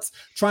and butts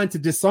trying to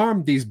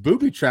disarm these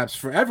booby traps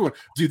for everyone,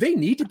 do they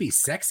need to be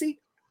sexy?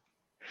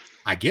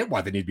 I get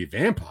why they need to be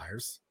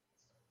vampires.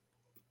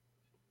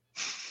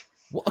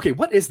 Well, okay,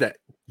 what is that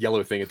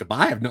yellow thing at the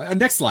bottom? I have no.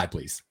 Next slide,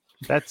 please.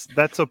 That's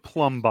a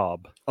plumb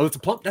bob. Oh, it's a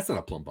plumb. That's not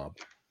a plumb bob.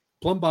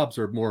 Plumb bobs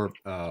are more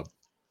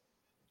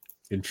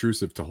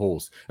intrusive to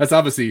holes. That's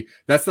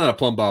not a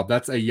plumb bob.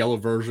 That's a yellow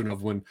version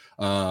of when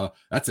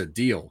that's a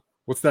deal.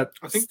 What's that?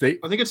 I think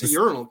it's a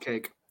urinal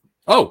cake.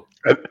 Oh,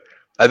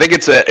 I think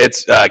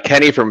it's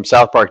Kenny from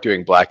South Park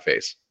doing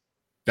blackface.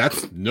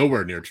 That's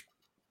nowhere near.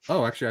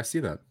 Oh, actually, I see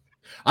that.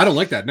 I don't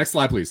like that. Next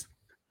slide, please.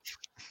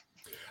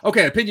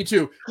 Okay, opinion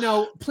 2.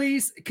 No,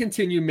 please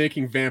continue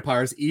making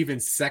vampires even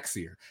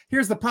sexier.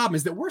 Here's the problem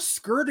is that we're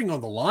skirting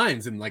on the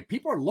lines and like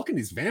people are looking at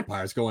these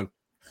vampires going,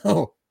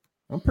 oh,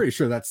 I'm pretty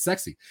sure that's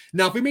sexy.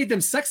 Now, if we made them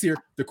sexier,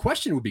 the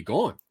question would be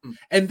gone.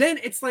 And then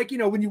it's like,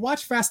 when you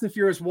watch Fast and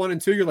Furious 1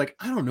 and 2, you're like,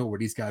 I don't know where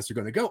these guys are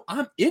going to go.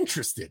 I'm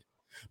interested.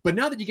 But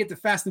now that you get to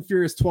Fast and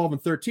Furious 12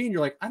 and 13,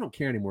 you're like, I don't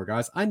care anymore,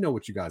 guys. I know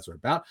what you guys are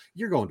about.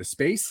 You're going to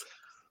space.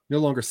 No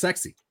longer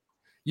sexy.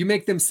 You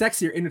make them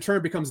sexier, in return,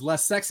 it becomes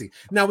less sexy.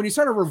 Now, when you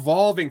start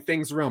revolving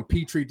things around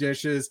petri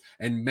dishes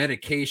and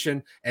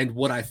medication and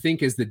what I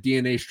think is the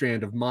DNA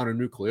strand of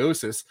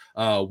mononucleosis,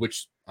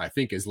 which I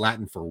think is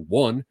Latin for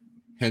one,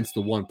 hence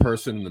the one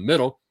person in the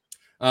middle,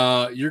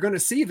 you're going to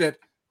see that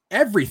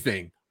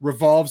everything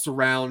revolves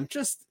around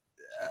just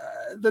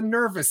the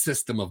nervous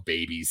system of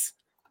babies.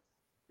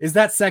 Is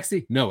that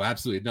sexy? No,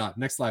 absolutely not.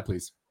 Next slide,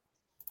 please.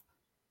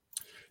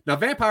 Now,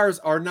 vampires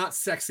are not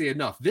sexy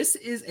enough. This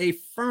is a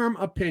firm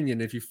opinion.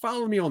 If you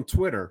follow me on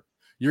Twitter,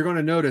 you're going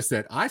to notice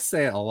that I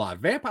say it a lot.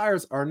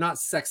 Vampires are not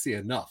sexy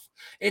enough.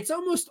 It's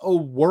almost a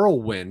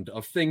whirlwind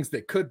of things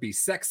that could be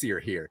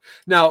sexier here.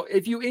 Now,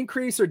 if you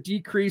increase or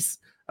decrease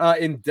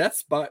in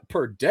deaths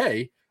per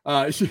day,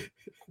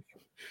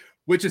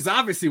 which is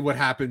obviously what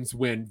happens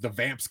when the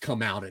vamps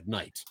come out at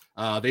night.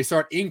 They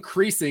start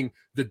increasing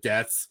the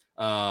deaths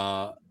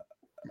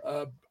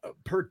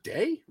per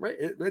day, right?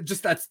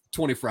 Just that's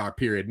 24-hour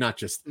period, not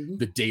just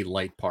the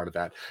daylight part of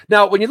that.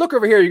 Now, when you look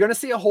over here, you're going to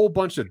see a whole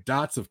bunch of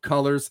dots of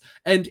colors.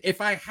 And if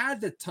I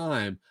had the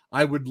time,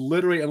 I would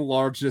literally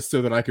enlarge this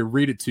so that I could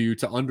read it to you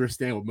to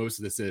understand what most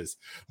of this is.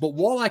 But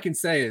all I can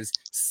say is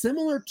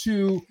similar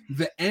to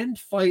the end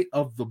fight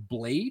of the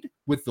Blade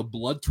with the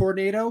blood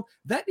tornado,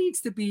 that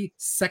needs to be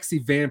sexy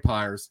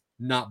vampires,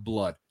 not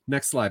blood.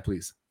 Next slide,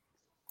 please.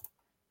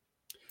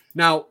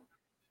 Now,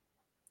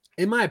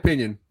 in my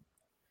opinion,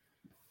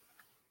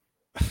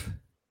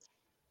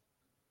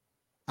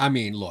 I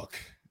mean, look,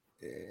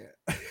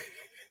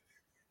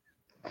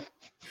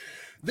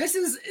 this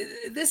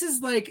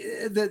is like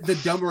the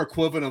dumber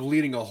equivalent of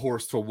leading a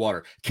horse to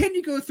water. Can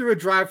you go through a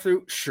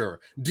drive-through?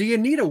 Sure. Do you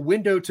need a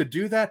window to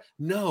do that?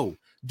 No.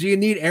 Do you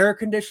need air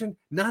conditioning?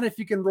 Not if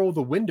you can roll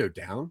the window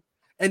down.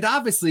 And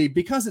obviously,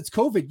 because it's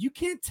COVID, you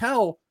can't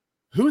tell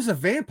who's a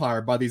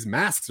vampire by these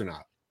masks or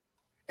not.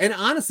 And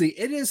honestly,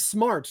 it is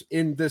smart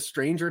in the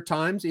stranger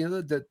times,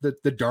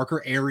 the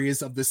darker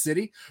areas of the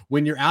city.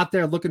 When you're out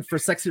there looking for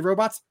sexy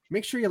robots,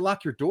 make sure you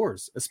lock your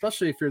doors,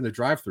 especially if you're in the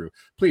drive-thru.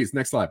 Please,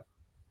 next slide.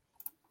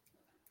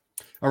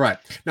 All right.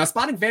 Now,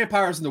 spotting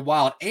vampires in the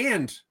wild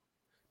and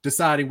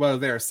deciding whether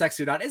they're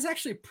sexy or not is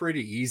actually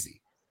pretty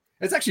easy.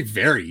 It's actually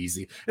very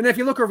easy. And if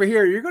you look over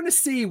here, you're going to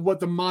see what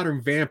the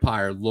modern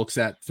vampire looks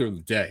at through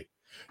the day.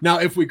 Now,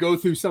 if we go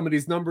through some of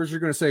these numbers,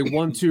 you're going to say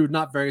 1, 2,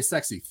 not very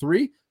sexy.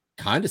 3,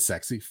 kind of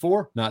sexy.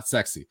 4, not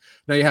sexy.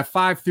 Now you have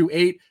 5 through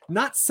 8,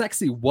 not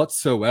sexy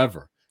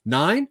whatsoever.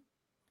 9,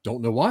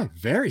 don't know why,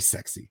 very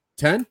sexy.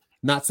 10,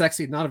 not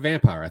sexy, not a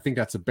vampire. I think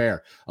that's a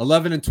bear.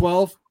 11 and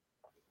 12,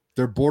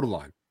 they're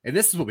borderline. And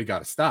this is what we got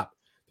to stop.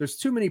 There's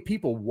too many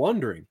people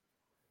wondering,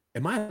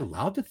 am I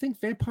allowed to think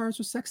vampires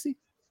are sexy?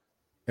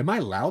 Am I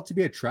allowed to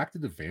be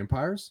attracted to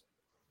vampires?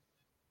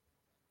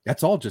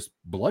 That's all just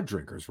blood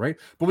drinkers, right?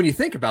 But when you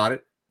think about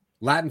it,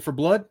 Latin for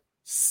blood,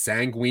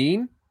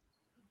 sanguine.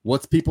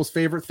 What's people's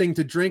favorite thing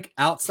to drink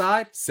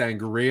outside?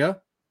 Sangria.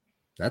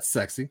 That's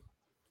sexy.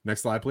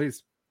 Next slide,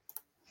 please.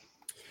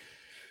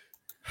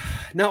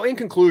 Now, in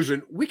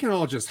conclusion, we can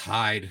all just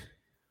hide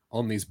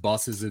on these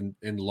buses in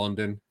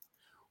London.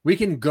 We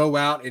can go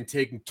out and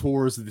take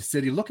tours of the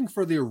city looking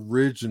for the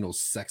original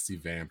sexy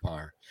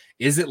vampire.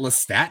 Is it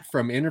Lestat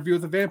from Interview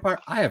with the Vampire?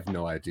 I have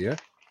no idea.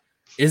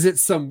 Is it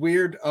some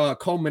weird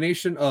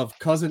culmination of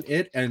Cousin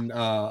It and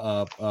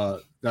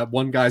that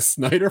one guy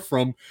Snyder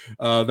from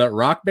that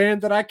rock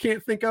band that I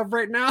can't think of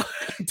right now?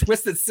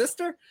 Twisted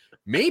Sister?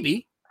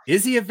 Maybe.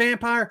 Is he a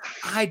vampire?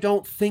 I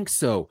don't think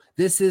so.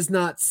 This is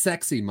not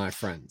sexy, my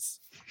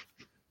friends.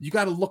 You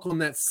got to look on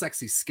that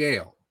sexy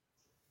scale.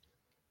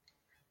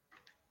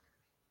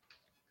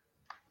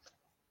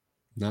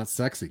 Not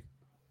sexy.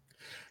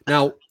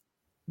 Now,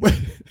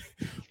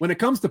 when it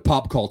comes to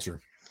pop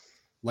culture,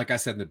 like I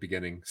said in the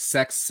beginning,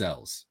 sex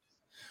sells.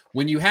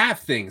 When you have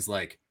things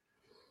like,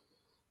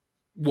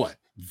 what,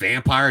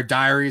 Vampire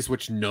Diaries,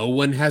 which no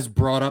one has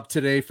brought up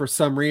today for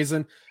some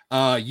reason.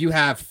 You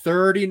have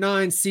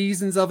 39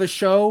 seasons of a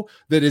show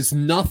that is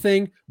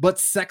nothing but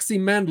sexy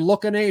men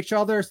looking at each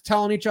other,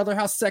 telling each other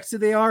how sexy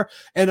they are.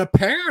 And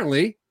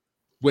apparently,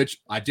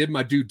 which I did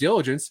my due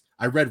diligence,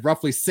 I read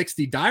roughly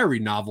 60 diary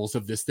novels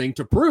of this thing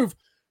to prove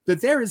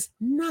that there is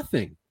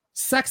nothing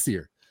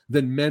sexier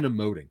than men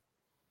emoting.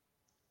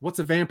 What's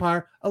a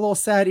vampire? A little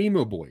sad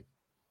emo boy.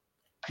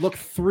 Look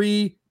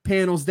 3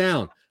 panels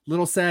down.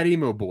 Little sad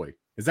emo boy.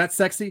 Is that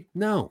sexy?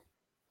 No.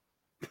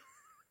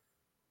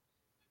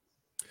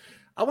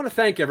 I want to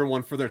thank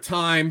everyone for their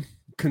time,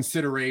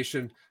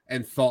 consideration,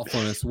 and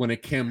thoughtfulness when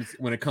it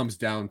comes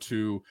down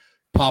to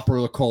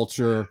popular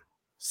culture,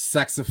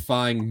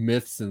 sexifying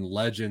myths and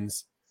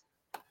legends.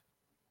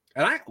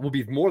 And I will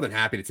be more than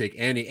happy to take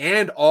any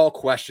and all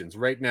questions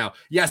right now.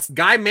 Yes,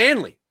 Guy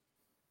Manley.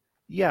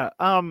 Yeah.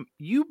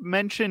 You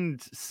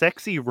mentioned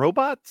sexy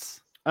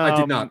robots. I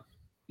did not.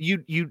 You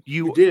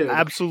did.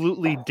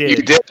 absolutely did.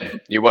 You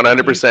did. You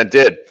 100%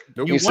 did.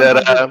 Nope. You You said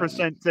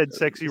 100% said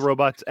sexy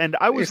robots, and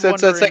I you was said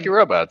wondering. sexy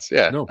robots.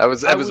 Yeah, No. that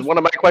was one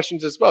of my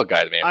questions as well,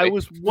 guys. Man, I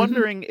was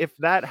wondering if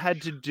that had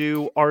to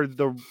do. Are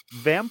the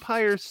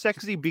vampires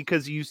sexy?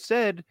 Because you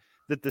said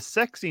that the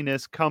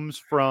sexiness comes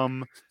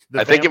from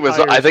the. I think it was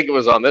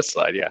on this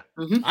slide. Yeah.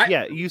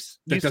 Yeah, you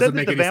That said doesn't that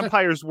make the any sense.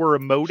 vampires were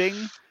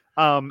emoting,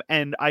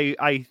 and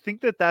I think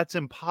that that's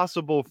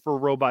impossible for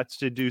robots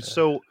to do.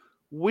 So,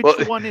 which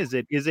one is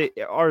it?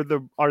 Are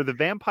the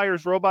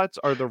vampires robots?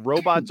 Are the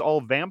robots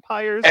all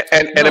vampires?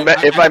 And No,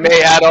 if I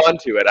may add on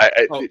to it,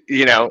 Oh.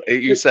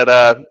 you said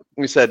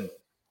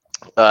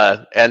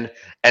and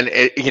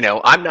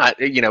I'm not,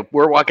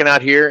 we're walking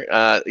out here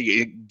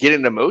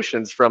getting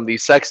emotions from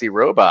these sexy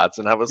robots,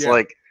 and I was Yeah.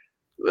 like,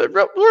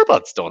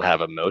 robots don't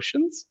have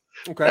emotions.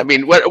 Okay. I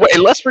mean,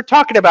 unless we're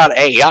talking about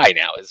AI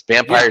now, is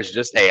vampires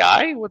just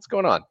AI? What's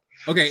going on?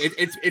 Okay,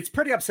 it's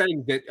pretty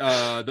upsetting that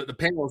the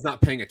panel is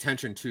not paying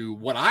attention to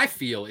what I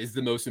feel is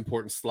the most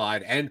important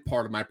slide and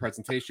part of my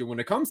presentation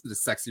when it comes to the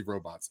sexy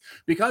robots.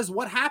 Because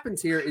what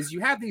happens here is you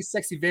have these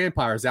sexy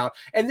vampires out,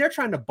 and they're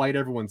trying to bite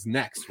everyone's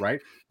necks,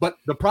 right? But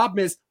the problem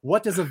is,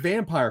 what does a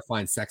vampire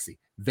find sexy?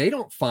 They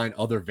don't find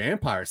other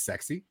vampires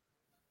sexy.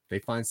 They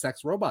find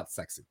sex robots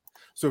sexy.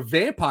 So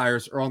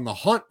vampires are on the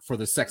hunt for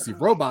the sexy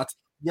robots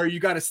where you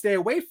got to stay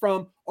away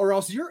from, or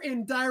else you're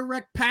in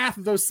direct path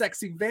of those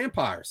sexy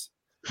vampires.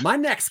 My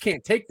necks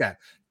can't take that.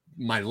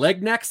 My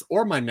leg necks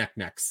or my neck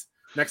necks.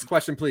 Next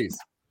question, please.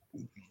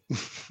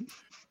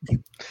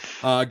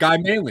 Guy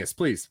Manlius,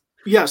 please.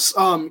 Yes,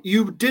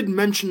 you did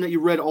mention that you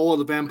read all of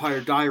the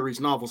Vampire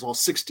Diaries novels, all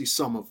 60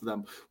 some of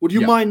them. Would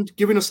you mind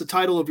giving us the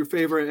title of your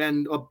favorite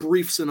and a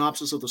brief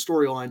synopsis of the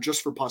storyline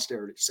just for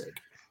posterity's sake?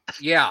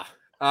 Yeah.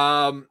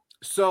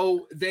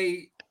 So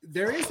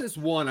there is this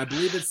one, I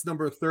believe it's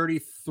number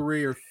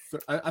 33 or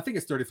I think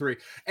it's 33,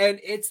 and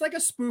it's like a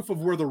spoof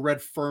of Where the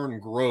Red Fern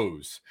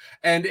Grows,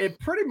 and it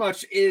pretty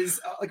much is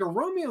like a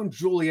Romeo and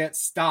Juliet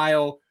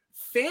style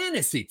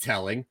fantasy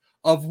telling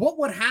of what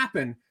would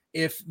happen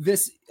if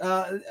this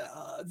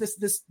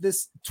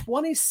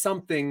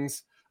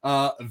 20-something's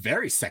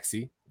very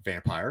sexy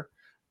vampire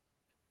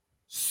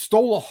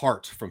stole a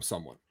heart from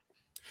someone.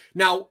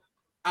 Now,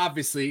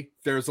 obviously,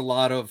 there's a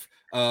lot of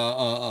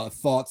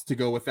thoughts to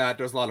go with that.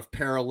 There's a lot of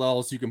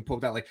parallels you can put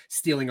that, like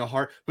stealing a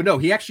heart. But no,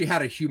 he actually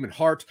had a human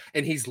heart,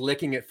 and he's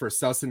licking it for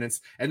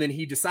sustenance. And then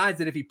he decides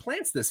that if he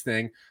plants this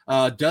thing,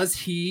 does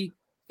he,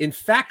 in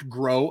fact,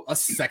 grow a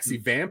sexy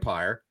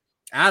vampire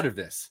out of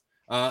this?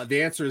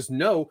 The answer is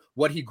no.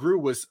 What he grew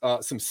was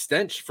some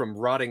stench from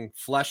rotting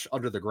flesh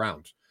under the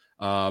ground.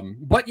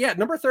 But yeah,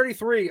 number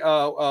 33,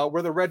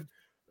 where the red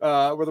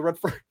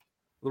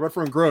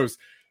fern grows.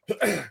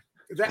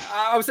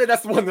 I would say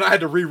that's the one that I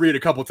had to reread a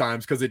couple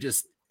times because it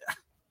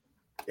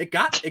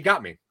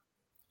got me.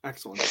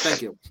 Excellent.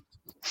 Thank you.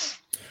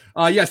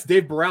 Yes,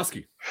 Dave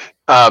BIROWSKI.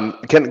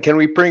 Can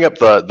we bring up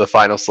the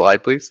final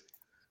slide, please?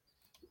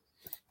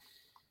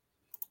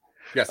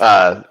 Yes.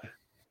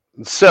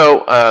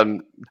 So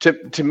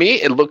to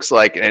me, it looks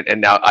like, and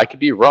now I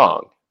could be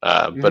wrong,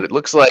 but it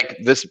looks like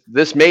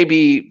this may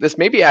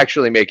be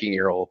actually making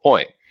your whole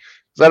point.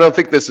 Because I don't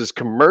think this is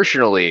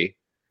commercially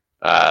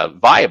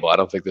viable. I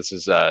don't think this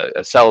is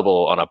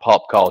sellable on a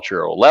pop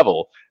cultural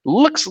level.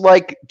 Looks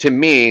like to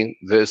me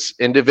this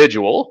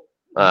individual,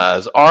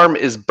 his arm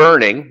is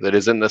burning, that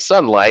is in the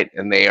sunlight,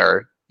 and they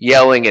are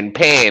yelling in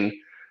pain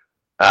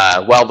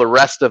while the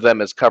rest of them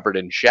is covered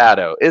in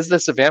shadow. Is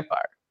this a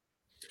vampire?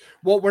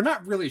 Well, we're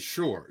not really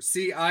sure.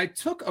 See, I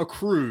took a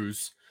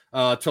cruise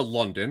to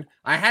London.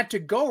 I had to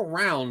go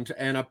around,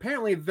 and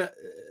apparently the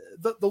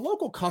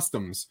local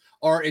customs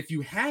are, if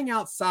you hang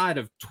outside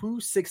of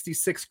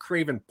 266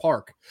 Craven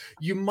Park,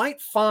 you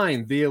might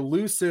find the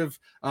elusive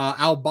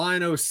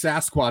albino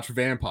Sasquatch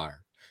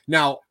vampire.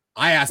 Now,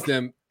 I asked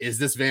them, is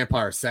this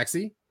vampire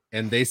sexy?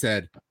 And they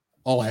said,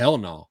 oh, hell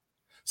no.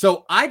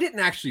 So I didn't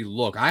actually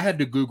look. I had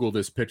to Google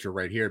this picture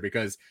right here,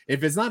 because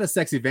if it's not a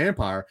sexy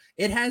vampire,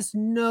 it has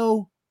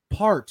no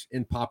part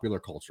in popular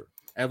culture,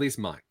 at least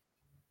mine.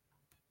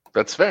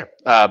 That's fair.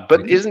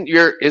 But isn't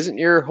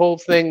your whole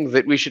thing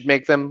that we should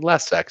make them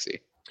less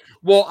sexy?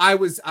 Well, I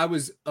was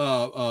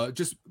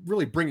just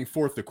really bringing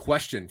forth the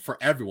question for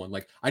everyone.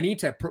 Like, I need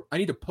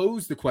to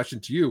pose the question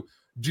to you.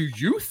 Do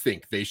you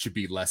think they should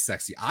be less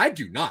sexy? I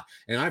do not,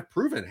 and I've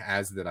proven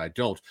that I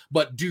don't.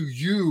 But do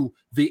you,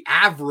 the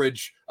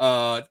average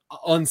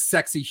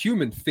unsexy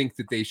human, think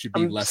that they should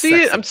be less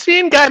sexy? I'm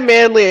seeing Guy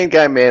Manley and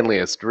Guy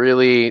Manliest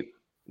really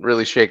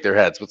shake their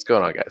heads. What's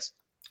going on, guys?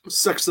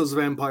 Sex those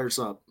vampires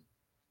up.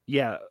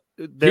 Yeah,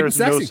 there's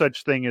no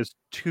such thing as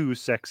too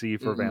sexy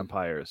for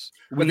vampires.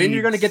 But then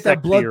you're going to get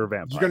that blood.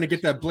 Vampires. You're going to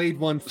get that Blade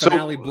One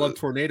finale blood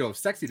tornado of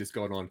sexiness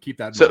going on. Keep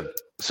that in mind.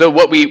 So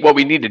what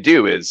we need to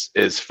do is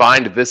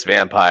find this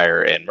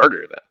vampire and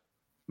murder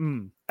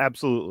them.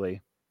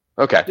 Absolutely.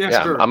 Okay. Yeah,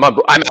 Yeah, sure. I'm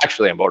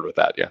actually on board with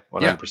that. Yeah,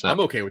 100%. Yeah, I'm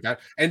okay with that.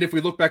 And if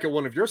we look back at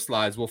one of your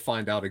slides, we'll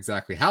find out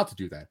exactly how to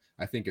do that.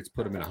 I think it's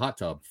put them in a hot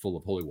tub full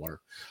of holy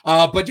water.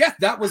 But yeah,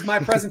 that was my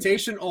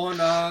presentation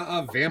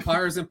on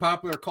vampires in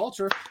popular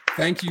culture.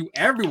 Thank you,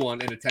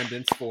 everyone in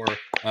attendance, for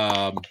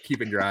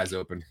keeping your eyes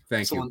open.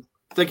 Thank Excellent. you.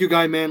 Thank you,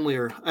 Guy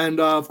Manlier. And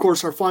of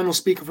course, our final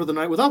speaker for the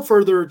night, without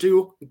further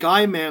ado,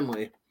 Guy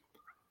Manley.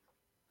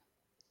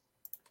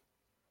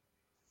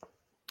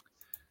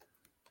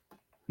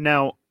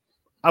 Now,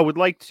 I would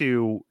like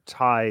to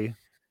tie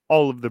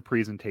all of the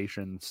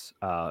presentations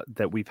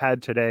that we've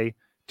had today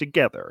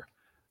together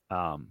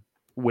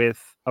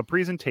with a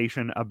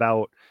presentation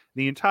about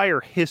the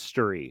entire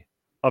history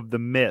of the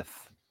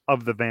myth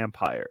of the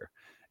vampire.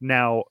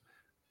 Now,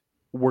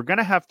 we're going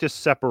to have to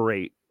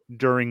separate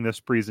during this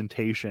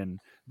presentation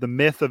the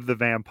myth of the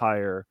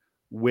vampire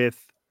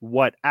with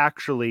what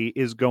actually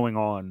is going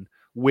on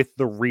with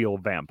the real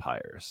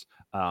vampires.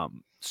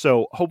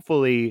 So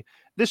hopefully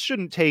this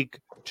shouldn't take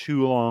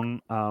too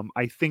long.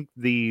 I think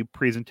the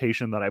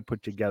presentation that I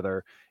put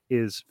together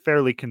is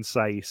fairly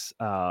concise,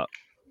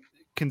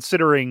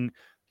 considering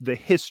the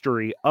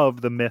history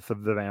of the myth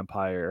of the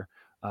vampire.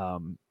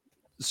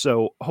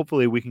 So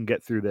hopefully we can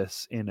get through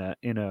this in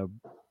a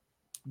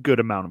good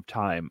amount of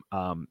time.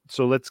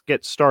 So let's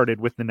get started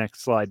with the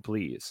next slide,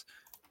 please.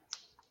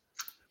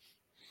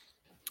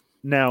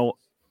 Now,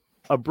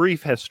 a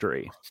brief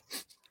history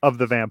of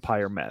the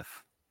vampire myth.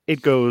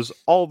 It goes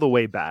all the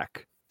way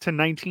back to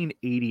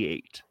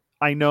 1988.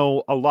 I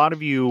know a lot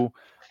of you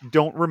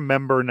don't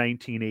remember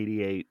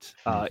 1988.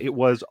 It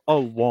was a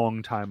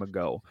long time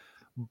ago.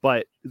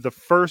 But the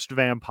first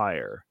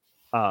vampire,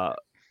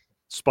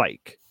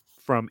 Spike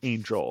from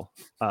Angel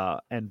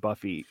and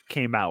Buffy,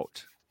 came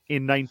out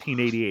in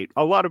 1988.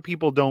 A lot of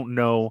people don't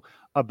know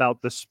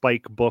about the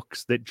Spike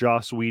books that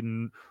Joss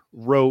Whedon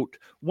wrote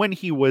when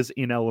he was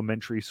in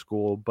elementary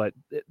school, but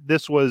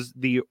this was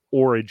the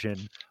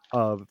origin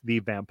of the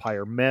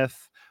vampire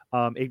myth.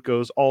 It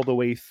goes all the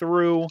way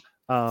through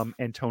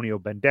Antonio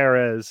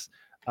Banderas,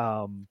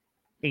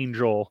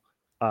 Angel,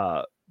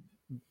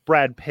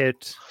 Brad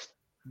Pitt.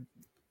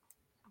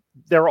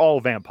 They're all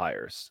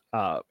vampires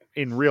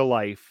in real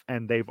life,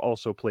 and they've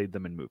also played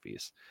them in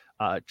movies.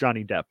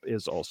 Johnny Depp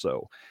is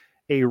also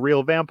a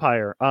real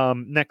vampire.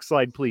 Next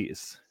slide,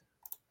 please.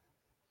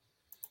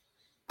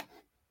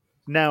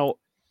 Now,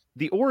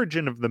 the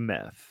origin of the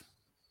myth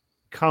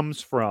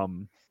comes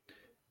from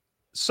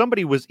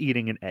somebody was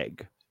eating an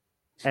egg,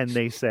 and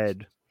they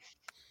said,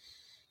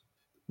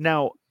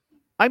 now,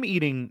 I'm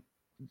eating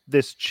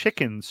this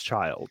chicken's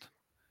child.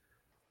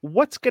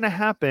 What's going to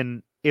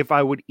happen if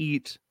I would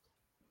eat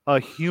a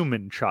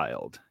human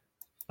child?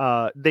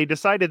 They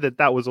decided that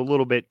that was a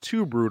little bit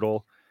too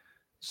brutal,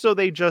 so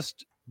they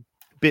just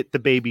bit the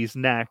baby's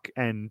neck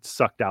and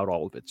sucked out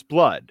all of its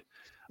blood,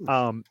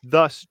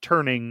 thus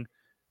turning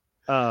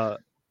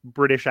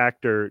British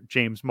actor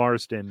James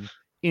Marsden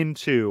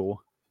into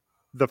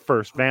the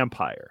first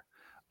vampire,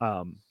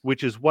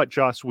 which is what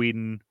Joss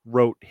Whedon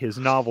wrote his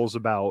novels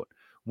about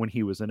when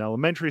he was in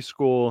elementary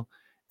school.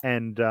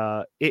 And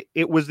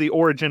it was the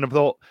origin of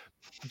the...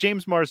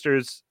 James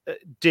Marsters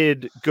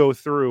did go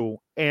through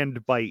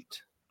and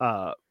bite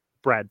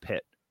Brad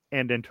Pitt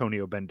and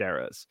Antonio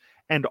Banderas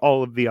and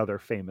all of the other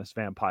famous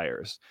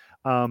vampires.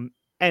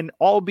 And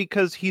all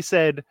because he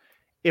said,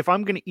 if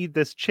I'm going to eat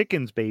this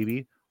chicken's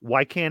baby,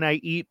 why can't I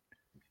eat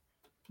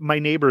my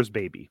neighbor's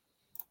baby?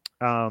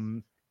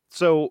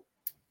 So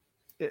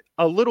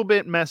a little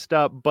bit messed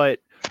up, but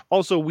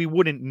also we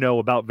wouldn't know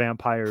about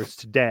vampires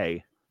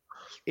today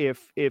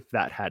if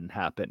that hadn't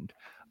happened.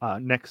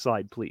 Next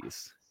slide,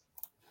 please.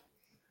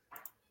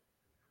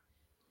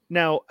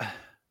 Now,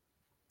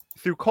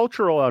 through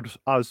cultural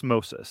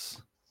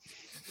osmosis,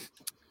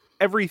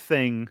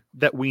 everything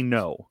that we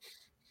know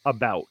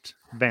about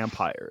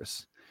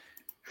vampires,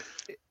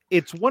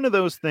 it's one of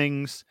those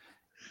things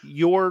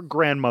your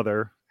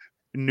grandmother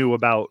knew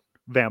about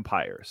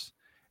vampires.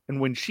 And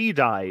when she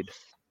died,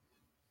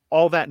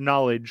 all that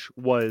knowledge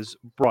was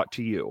brought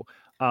to you.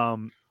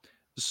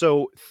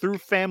 So through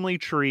family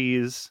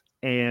trees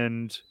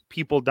and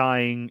people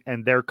dying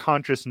and their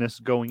consciousness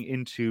going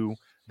into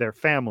their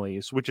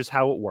families, which is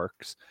how it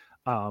works,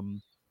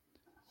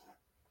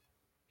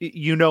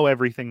 you know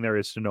everything there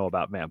is to know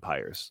about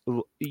vampires.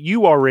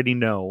 You already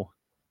know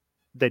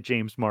that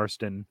James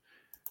Marsden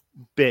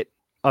bit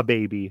a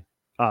baby,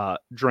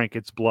 drank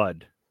its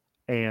blood,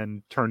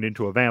 and turned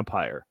into a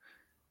vampire,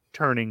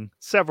 turning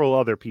several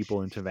other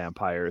people into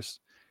vampires.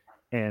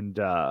 And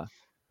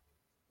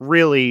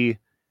really,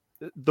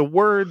 the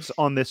words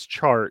on this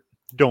chart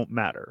don't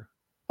matter.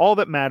 All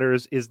that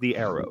matters is the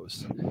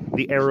arrows.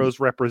 The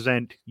arrows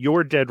represent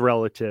your dead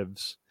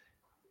relatives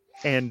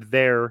and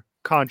their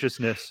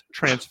consciousness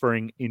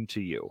transferring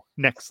into you.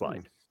 Next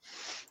slide.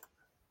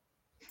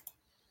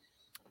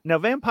 Now,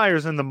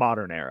 vampires in the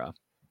modern era.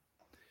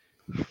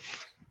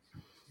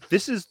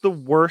 This is the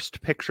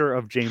worst picture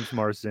of James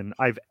Marsden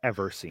I've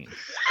ever seen.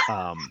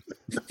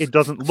 It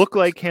doesn't look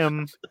like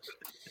him.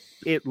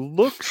 it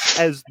looks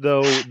as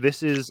though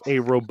this is a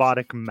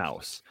robotic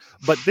mouse,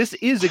 but this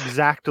is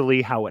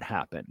exactly how it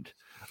happened.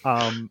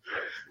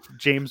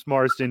 James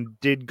Marsden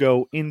did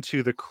go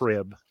into the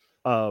crib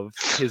of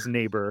his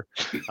neighbor's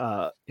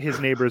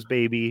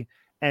baby,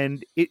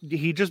 and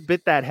he just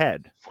bit that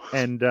head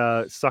and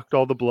sucked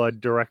all the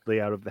blood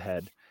directly out of the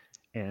head.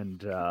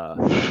 And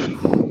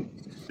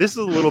this is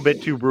a little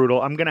bit too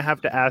brutal. I'm gonna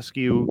have to ask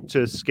you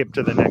to skip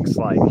to the next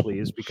slide,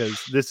 please,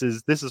 because this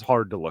is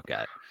hard to look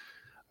at.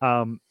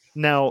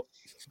 Now,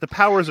 the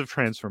powers of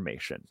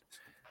transformation.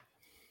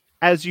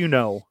 As you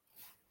know,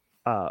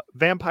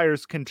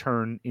 vampires can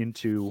turn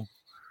into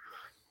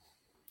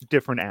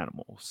different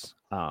animals.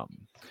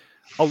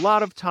 A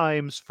lot of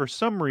times, for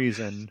some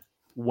reason,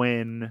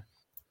 when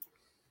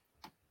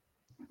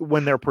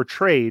they're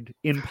portrayed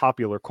in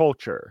popular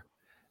culture,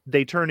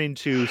 they turn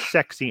into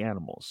sexy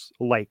animals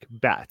like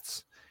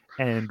bats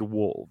and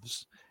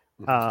wolves.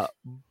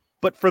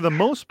 But for the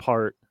most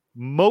part,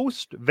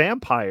 most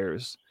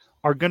vampires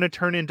are going to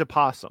turn into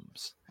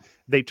possums.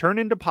 They turn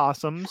into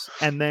possums,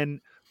 and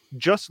then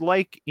just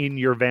like in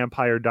your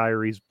Vampire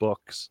Diaries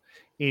books,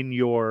 in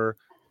your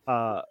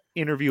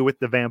Interview with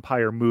the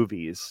Vampire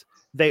movies,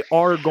 they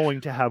are going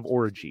to have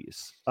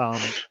orgies.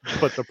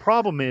 But the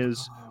problem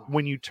is,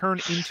 when you turn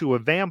into a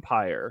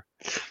vampire,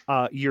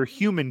 your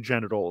human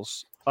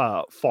genitals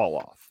fall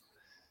off.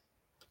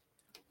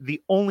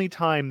 The only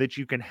time that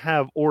you can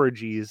have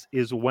orgies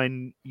is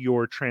when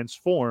you're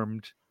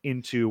transformed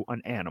into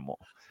an animal.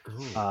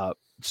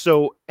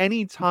 So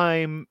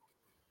anytime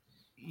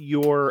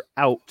you're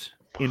out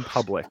in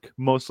public,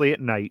 mostly at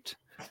night,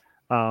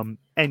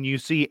 and you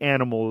see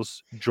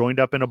animals joined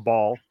up in a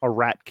ball, a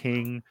rat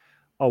king,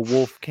 a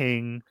wolf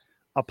king,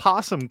 a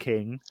possum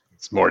king,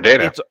 It's more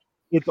data.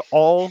 It's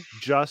all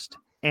just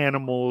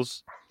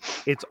animals.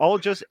 It's all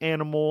just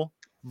animal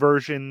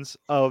versions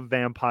of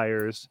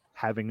vampires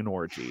having an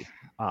orgy.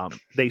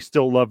 They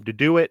still love to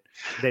do it.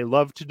 They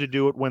loved to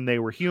do it when they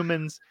were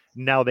humans.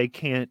 Now they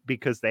can't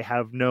because they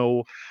have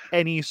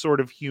any sort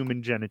of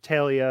human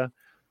genitalia.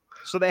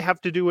 So they have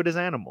to do it as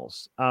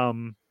animals.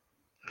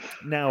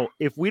 Now,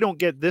 if we don't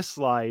get this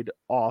slide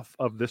off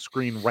of the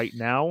screen right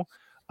now,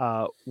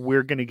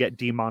 we're going to get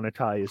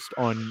demonetized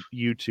on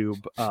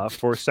YouTube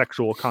for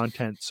sexual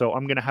content. So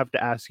I'm going to have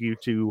to ask you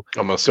to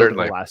Almost go to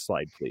certainly. the last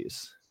slide,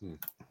 please.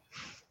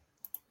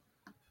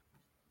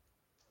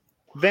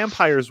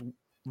 Vampires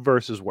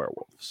versus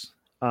werewolves.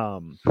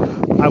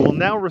 I will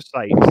now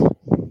recite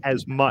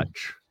as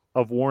much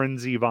of Warren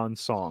Zevon's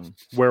song,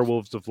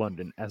 Werewolves of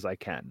London, as I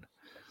can.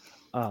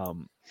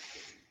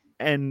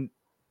 And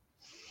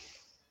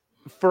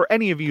for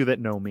any of you that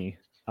know me,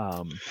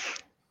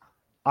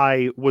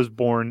 I was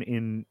born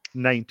in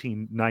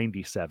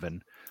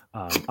 1997.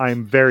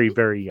 I'm very,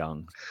 very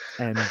young.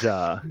 And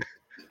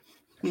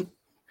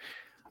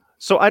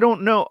so I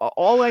don't know.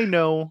 All I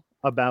know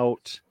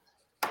about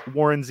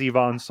Warren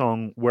Zevon's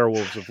song,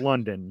 Werewolves of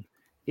London,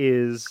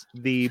 is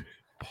the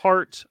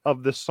part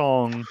of the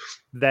song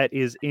that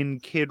is in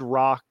Kid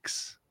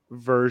Rock's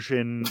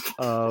version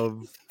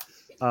of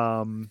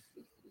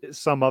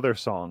some other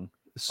song.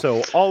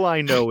 So all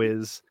I know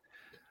is,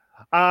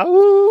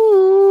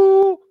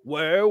 "Ow,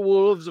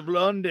 Werewolves of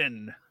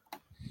London.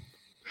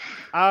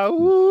 Ow."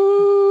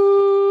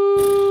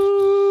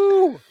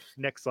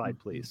 Next slide,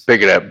 please.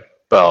 Big it up,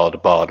 ball to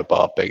ball,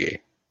 biggie.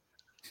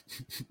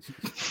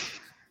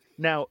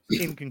 Now,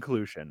 in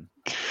conclusion,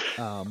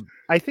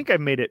 I think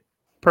I've made it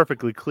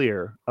perfectly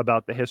clear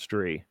about the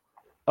history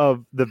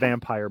of the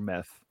vampire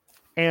myth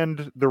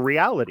and the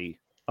reality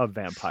of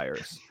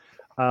vampires.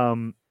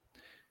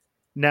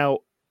 Now,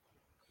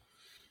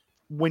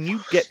 when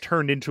you get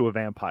turned into a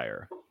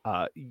vampire,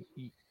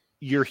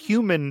 your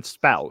human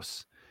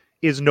spouse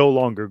is no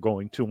longer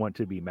going to want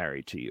to be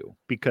married to you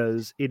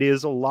because it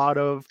is a lot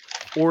of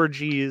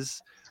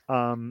orgies,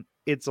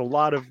 it's a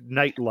lot of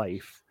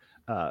nightlife,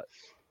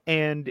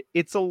 and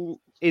it's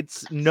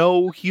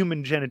no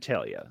human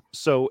genitalia.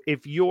 So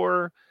if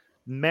you're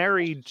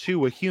married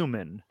to a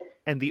human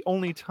and the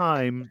only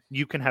time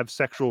you can have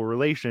sexual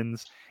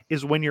relations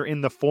is when you're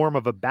in the form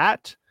of a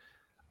bat,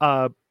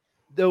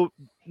 though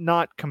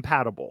not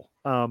compatible.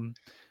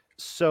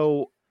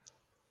 So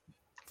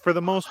for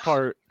the most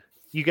part,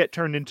 you get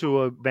turned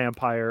into a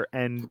vampire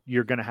and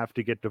you're going to have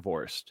to get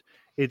divorced.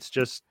 It's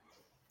just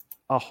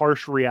a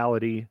harsh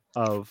reality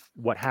of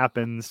what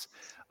happens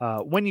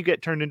when you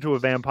get turned into a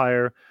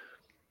vampire.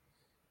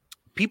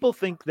 People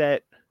think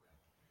that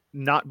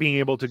not being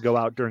able to go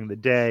out during the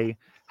day,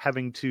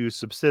 having to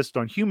subsist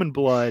on human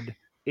blood,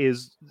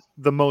 is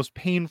the most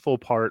painful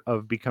part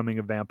of becoming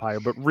a vampire.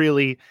 But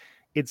really,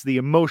 it's the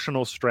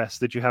emotional stress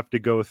that you have to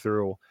go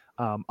through.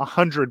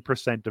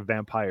 100% of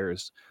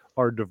vampires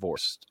are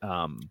divorced.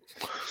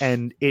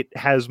 And it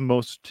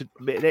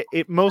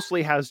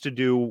mostly has to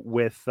do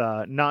with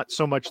not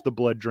so much the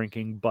blood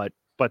drinking, but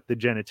the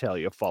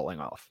genitalia falling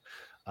off.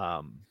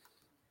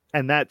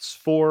 And that's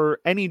for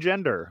any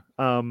gender.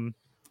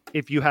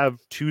 If you have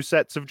two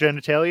sets of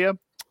genitalia,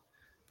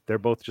 they're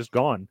both just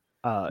gone.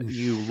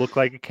 You look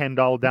like a Ken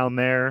doll down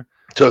there.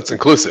 So it's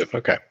inclusive.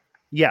 Okay.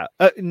 Yeah,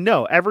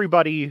 no,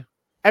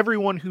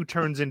 everyone who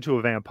turns into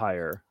a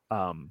vampire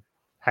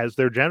has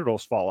their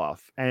genitals fall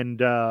off,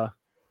 and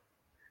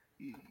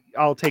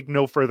I'll take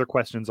no further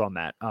questions on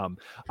that.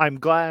 I'm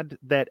glad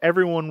that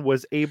everyone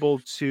was able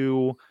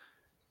to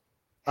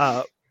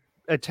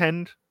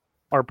attend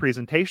our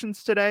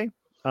presentations today.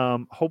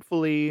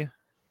 Hopefully,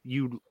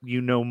 you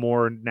know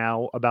more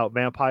now about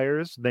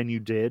vampires than you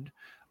did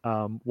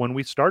when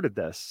we started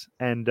this,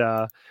 and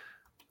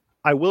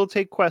I will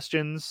take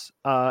questions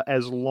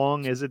as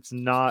long as it's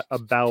not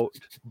about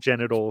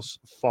genitals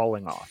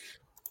falling off.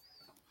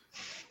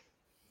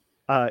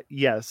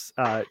 Yes,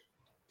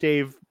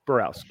 Dave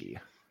BIROWSKI.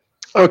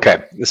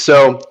 Okay,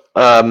 so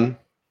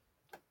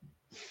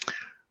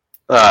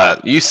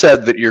you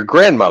said that your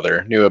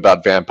grandmother knew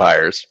about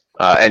vampires,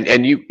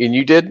 and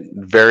you did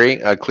very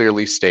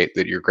clearly state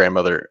that your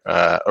grandmother,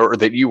 or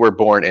that you were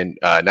born in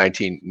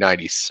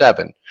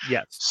 1997.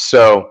 Yes.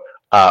 So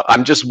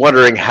I'm just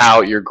wondering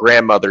how your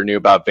grandmother knew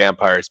about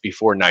vampires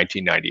before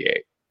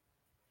 1998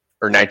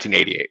 or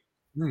 1988.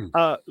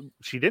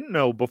 She didn't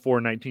know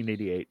before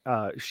 1988.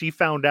 She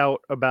found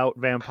out about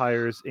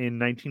vampires in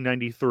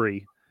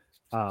 1993.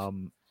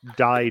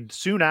 Died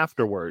soon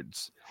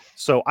afterwards.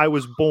 So I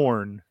was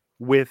born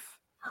with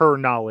her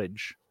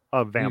knowledge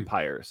of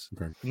vampires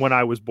when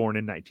I was born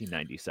in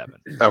 1997.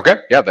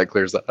 Okay, yeah, that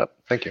clears that up.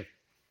 Thank you.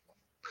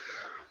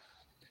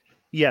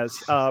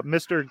 Yes,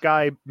 Mr.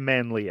 Guy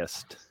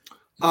Manliest.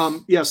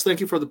 Yes, thank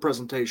you for the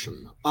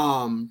presentation.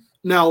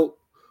 Now,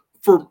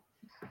 for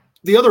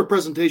the other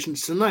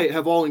presentations tonight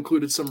have all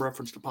included some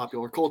reference to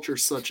popular culture,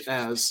 such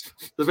as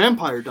the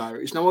Vampire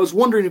Diaries. Now, I was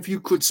wondering if you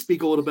could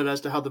speak a little bit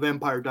as to how the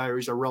Vampire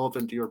Diaries are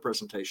relevant to your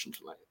presentation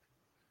tonight.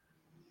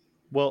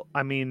 Well,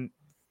 I mean,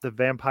 the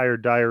Vampire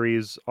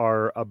Diaries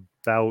are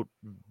about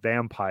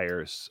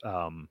vampires.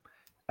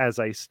 As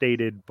I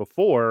stated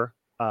before,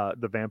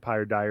 the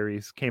Vampire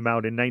Diaries came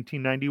out in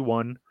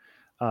 1991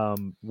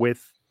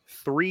 with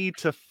 3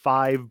 to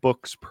 5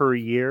 books per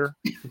year,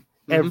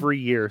 every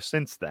year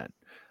since then.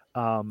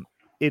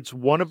 It's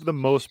one of the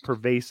most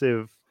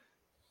pervasive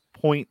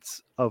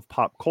points of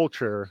pop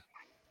culture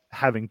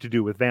having to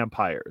do with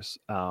vampires.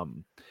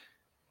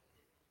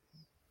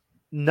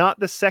 Not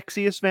the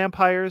sexiest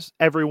vampires.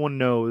 Everyone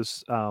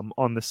knows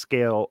on the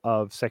scale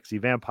of sexy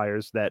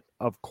vampires that,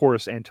 of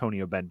course,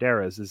 Antonio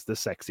Banderas is the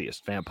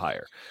sexiest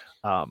vampire.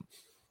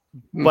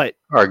 But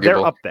Arguable.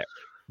 They're up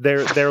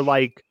there.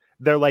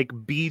 They're like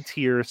B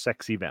tier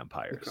sexy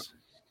vampires. Okay.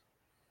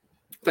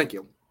 Thank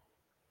you.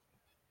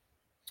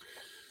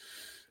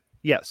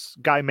 Yes,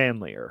 Guy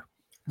Manlier.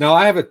 Now,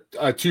 I have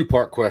a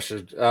two-part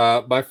question.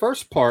 My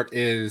first part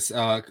is,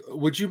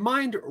 would you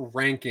mind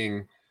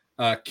ranking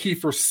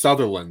Kiefer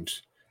Sutherland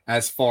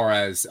as far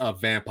as a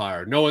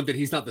vampire, knowing that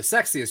he's not the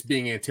sexiest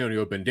being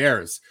Antonio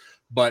Banderas,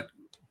 but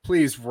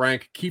please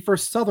rank Kiefer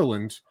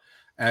Sutherland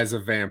as a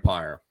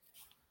vampire.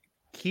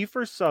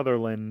 Kiefer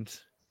Sutherland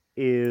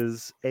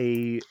is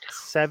a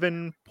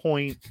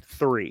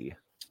 7.3.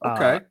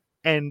 Okay.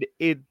 And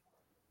it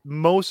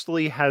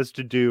mostly has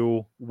to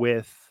do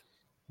with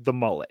the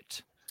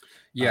mullet.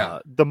 Yeah.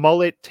 The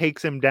mullet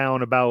takes him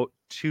down about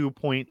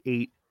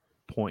 2.8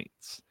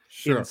 points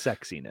in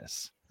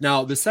sexiness.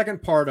 Now, the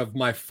second part of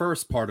my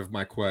first part of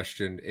my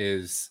question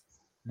is,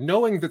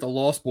 knowing that The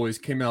Lost Boys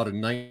came out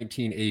in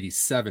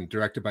 1987,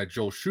 directed by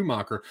Joel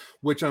Schumacher,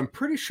 which I'm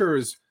pretty sure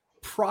is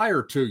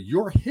prior to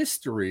your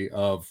history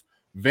of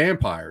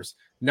vampires.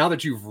 Now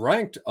that you've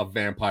ranked a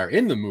vampire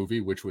in the movie,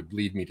 which would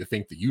lead me to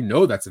think that you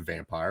know that's a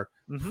vampire,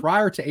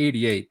 prior to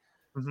 88,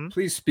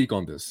 please speak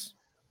on this.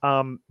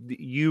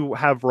 You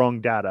have wrong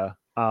data.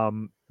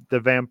 The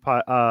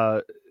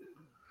vampire,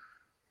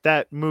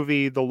 that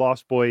movie, The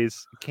Lost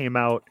Boys, came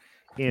out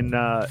in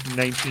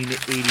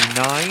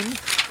 1989.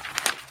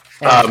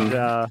 And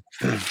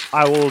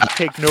I will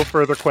take no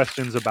further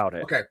questions about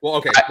it. Okay.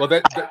 Well,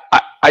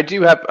 I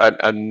do have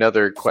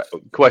another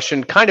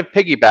question, kind of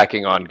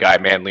piggybacking on Guy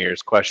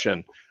Manlier's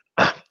question,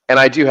 and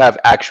I do have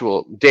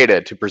actual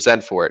data to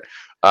present for it.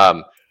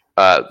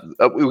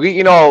 We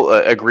can all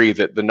agree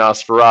that the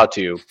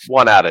Nosferatu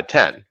 1 out of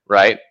 10,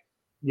 right?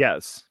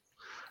 Yes.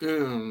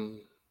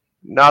 Nosferatu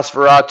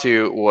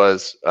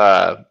was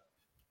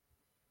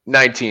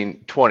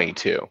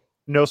 1922.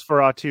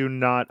 Nosferatu,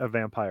 not a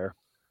vampire.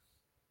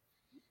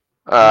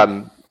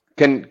 Can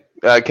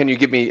you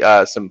give me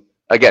some,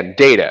 again,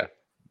 data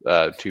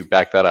to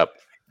back that up?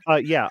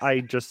 Yeah,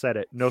 I just said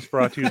it.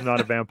 Nosferatu is not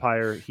a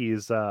vampire. He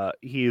is a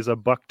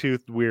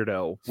buck-toothed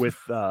weirdo with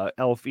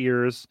elf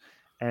ears,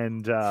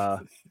 and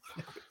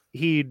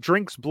he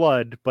drinks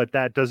blood, but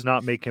that does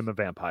not make him a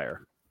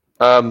vampire.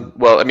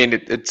 Well, I mean,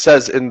 it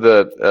says in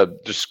the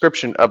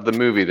description of the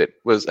movie that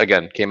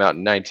came out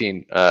in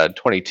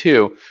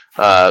 1922.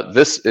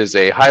 This is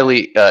a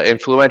highly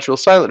influential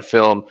silent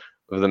film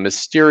of the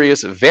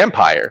mysterious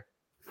vampire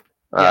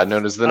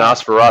known as the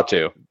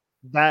Nosferatu.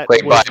 That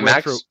played was by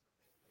Max.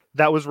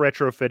 That was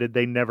retrofitted.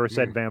 They never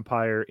said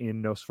vampire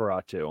in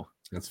Nosferatu.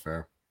 That's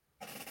fair.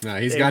 No,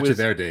 he's got you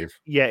there, Dave.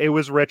 Yeah, it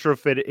was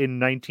retrofitted in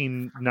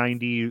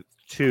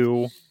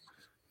 1992.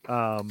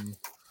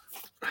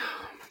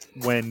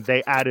 when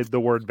they added the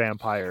word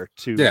vampire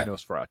to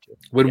Nosferatu.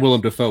 When Yes.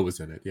 Willem Dafoe was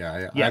in it.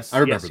 Yeah. Yes, I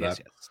remember yes,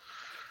 that. yes.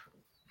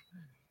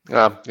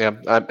 Yeah.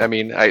 I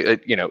mean,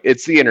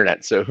 it's the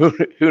internet, so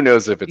who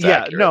knows if it's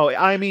accurate? No,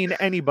 I mean,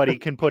 anybody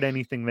can put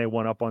anything they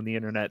want up on the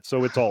internet,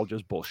 so it's all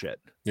just bullshit.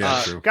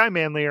 Yeah, true. Guy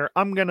Manlier,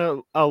 I'm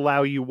gonna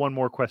allow you one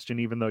more question,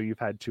 even though you've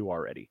had two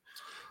already.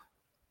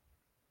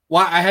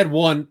 Well, I had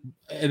one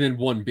and then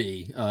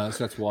 1B,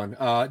 so that's one.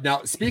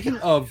 Now, speaking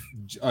of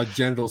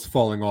genitals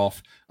falling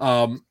off,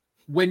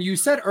 when you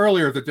said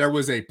earlier that there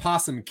was a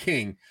possum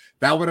king,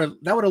 that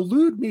would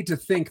allude me to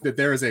think that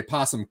there is a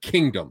possum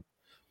kingdom,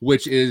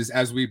 which is,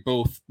 as we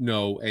both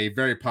know, a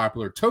very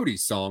popular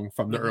Toadies song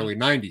from the early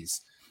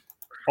 90s.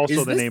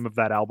 Also, the name of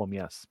that album,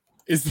 yes.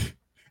 Is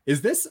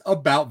this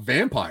about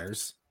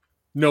vampires,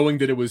 knowing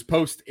that it was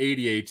post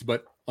 88,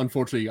 but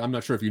unfortunately, I'm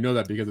not sure if you know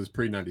that because it's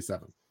pre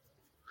 97.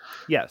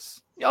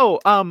 Yes. Oh,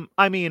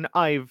 I mean,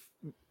 I've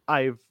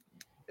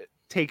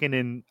taken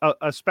in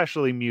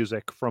especially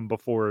music from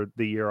before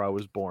the year I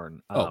was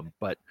born.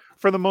 But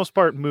for the most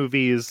part,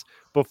 movies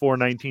before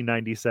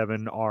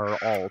 1997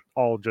 are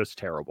all just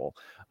terrible.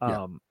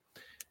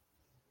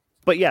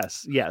 But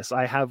yes,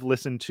 I have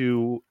listened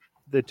to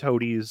the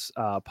Toadies'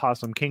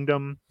 Possum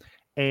Kingdom,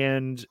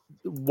 and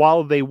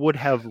while they would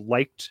have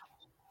liked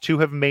to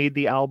have made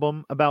the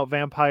album about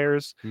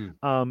vampires,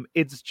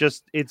 it's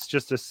just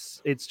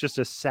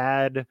a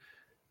sad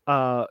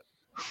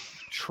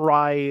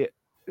try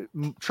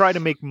to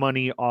make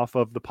money off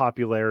of the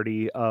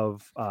popularity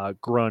of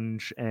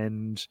grunge,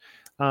 and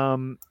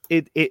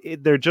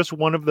they're just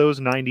one of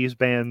those 90s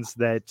bands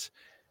that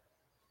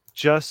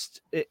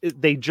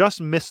they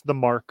just missed the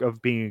mark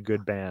of being a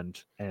good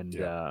band, and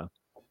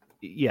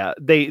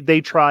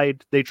they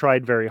tried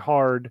very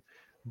hard,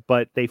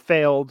 but they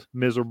failed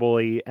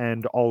miserably,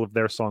 and all of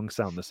their songs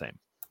sound the same.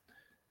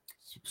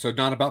 So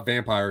not about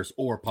vampires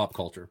or pop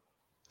culture.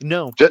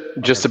 No,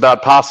 just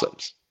about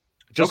possums.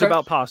 Just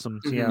about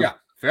possums. Yeah,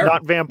 fair.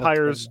 Not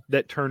vampires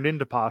that turned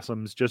into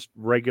possums, just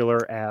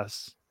regular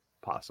ass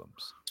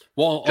possums.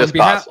 Well,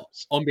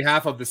 on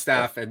behalf of the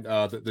staff and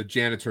the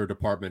janitor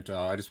department,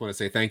 I just want to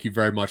say thank you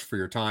very much for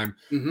your time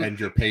and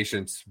your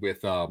patience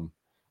with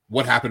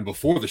what happened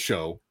before the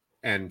show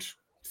and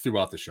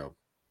throughout the show.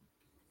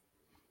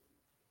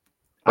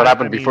 What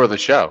happened before the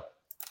show?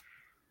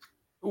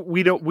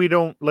 We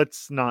don't.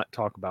 Let's not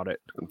talk about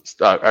it.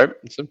 All right,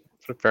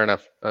 fair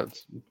enough.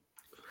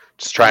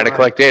 Just trying to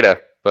collect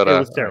data, but it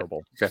was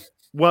terrible. Okay.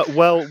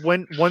 Well,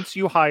 once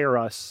you hire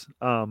us,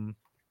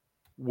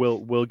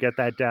 we'll get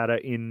that data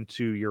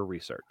into your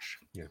research.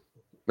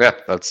 Yeah,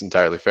 that's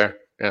entirely fair.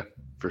 Yeah,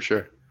 for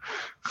sure.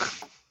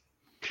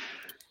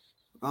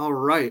 All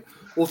right.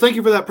 Well, thank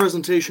you for that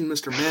presentation,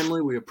 Mr.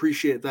 Manley. We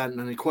appreciate that. And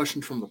any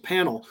questions from the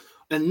panel.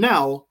 And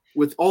now,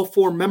 with all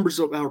four members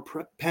of our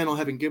panel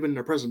having given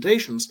their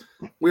presentations,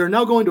 we are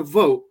now going to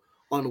vote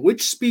on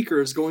which speaker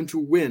is going to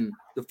win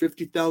the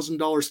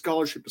 $50,000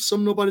 scholarship to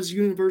Some Nobody's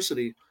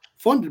University,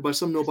 funded by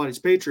Some Nobody's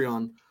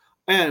Patreon,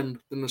 and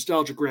the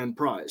Nostalgia Grand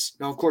Prize.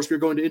 Now, of course, we're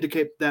going to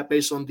indicate that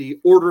based on the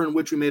order in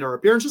which we made our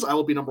appearances. I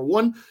will be number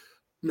 1.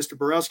 Mr.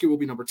 BIROWSKI will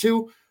be number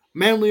 2.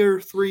 Manlier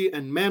 3,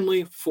 and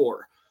Manley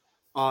 4.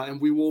 And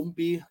we will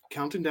be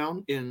counting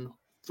down in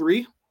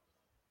 3,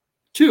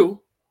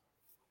 2,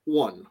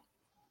 1.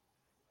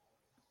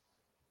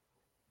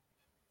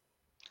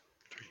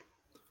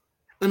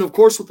 And of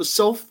course, with the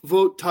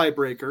self-vote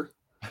tiebreaker.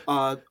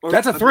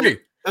 That's a 3.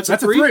 That's a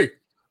 3?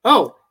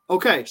 Oh,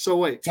 okay. So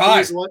wait.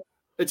 Tie.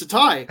 It's a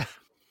tie.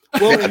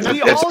 Well,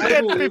 we all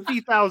get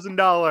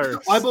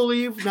 $50,000. I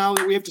believe now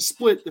that we have to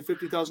split the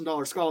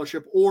 $50,000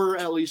 scholarship, or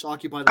at least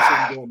occupy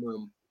the same dorm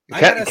room. I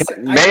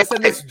gotta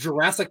send this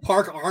Jurassic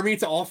Park army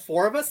to all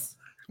 4 of us.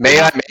 May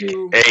I make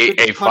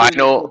a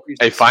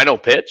final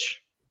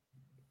pitch?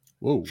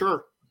 Whoa.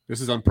 Sure.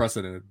 This is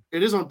unprecedented.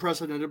 It is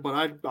unprecedented,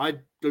 but I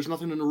there's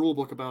nothing in the rule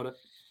book about it.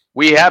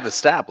 We have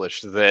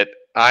established that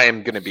I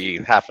am going to be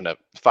having to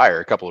fire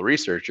a couple of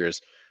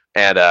researchers,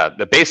 and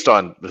based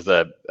on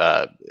the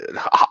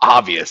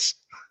obvious,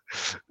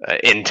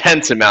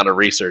 intense amount of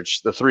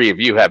research the 3 of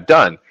you have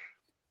done,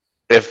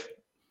 if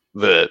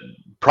the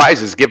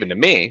prize is given to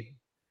me,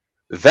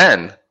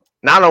 then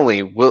not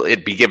only will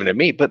it be given to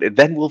me, but it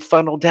then will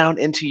funnel down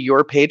into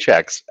your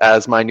paychecks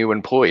as my new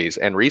employees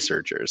and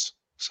researchers.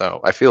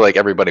 So I feel like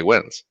everybody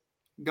wins.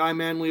 Guy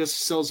Manlius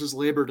sells his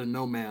labor to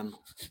no man.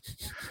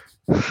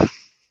 I'm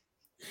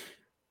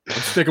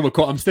sticking with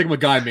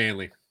Guy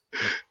Manley.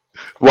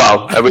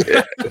 Well,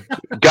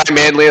 Guy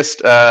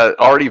Manliest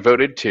already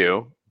voted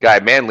 2. Guy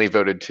Manley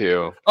voted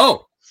 2.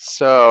 Oh,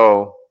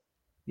 so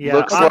yeah,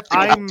 looks like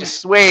I'm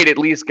swayed at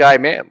least Guy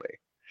Manley.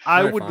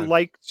 I would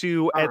like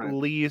to at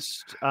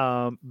least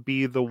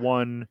be the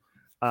one,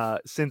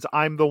 since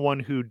I'm the one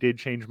who did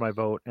change my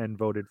vote and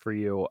voted for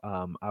you.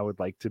 I would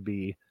like to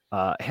be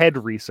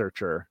head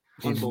researcher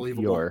in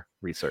your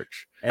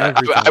research.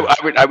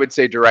 I would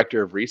say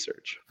director of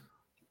research.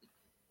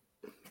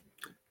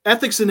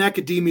 Ethics in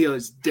academia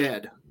is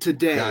dead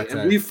today,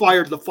 and we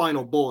fired the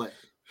final bullet.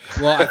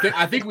 Well,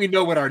 I think we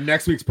know what our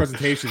next week's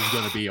presentation is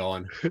going to be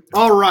on.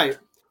 All right.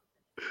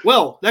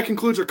 Well, that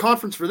concludes our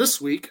conference for this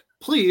week.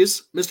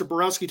 Please, Mr.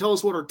 Borowski, tell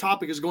us what our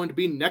topic is going to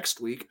be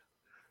next week.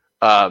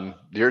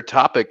 Your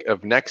topic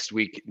of next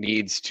week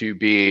needs to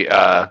be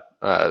the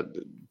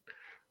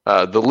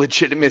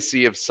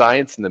legitimacy of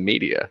science in the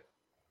media.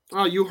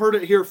 You heard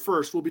it here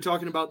first. We'll be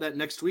talking about that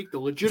next week, the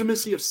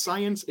legitimacy of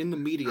science in the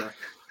media.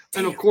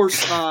 And of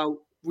course,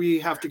 we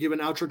have to give an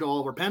outro to all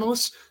of our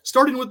panelists,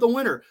 starting with the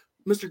winner,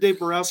 Mr. Dave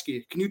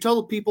Borowski. Can you tell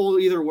the people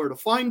either where to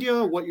find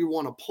you, what you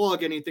want to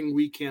plug, anything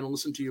we can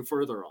listen to you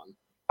further on?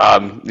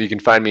 You can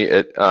find me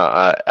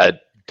at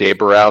Dave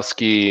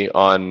Borowski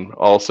on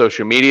all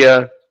social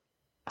media.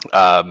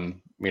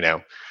 I'm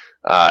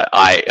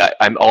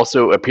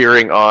also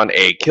appearing on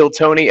a Kill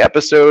Tony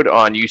episode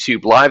on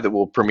YouTube Live that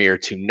will premiere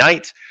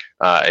tonight.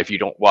 If you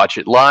don't watch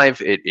it live,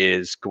 it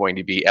is going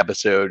to be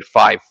episode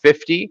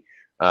 550.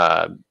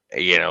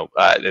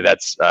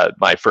 That's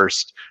my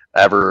first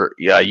ever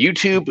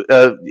YouTube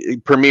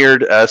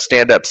premiered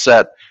stand-up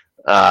set,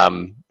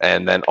 and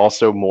then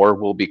also more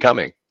will be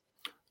coming.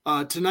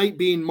 Tonight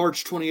being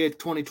March 28th,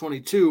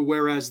 2022,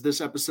 whereas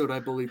this episode, I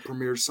believe,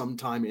 premieres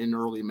sometime in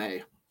early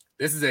May.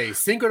 This is a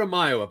Cinco de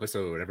Mayo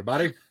episode,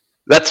 everybody.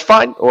 That's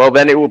fine. Well,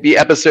 then it will be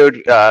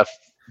episode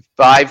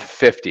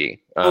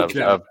 550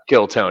 of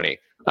Kill Tony,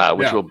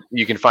 which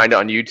you can find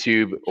on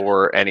YouTube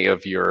or any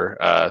of your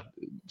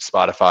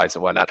Spotifys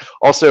and whatnot.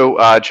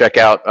 Also, check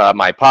out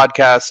my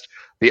podcast,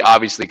 the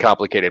Obviously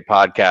Complicated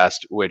Podcast,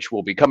 which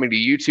will be coming to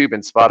YouTube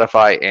and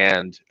Spotify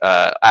and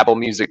Apple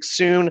Music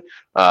soon,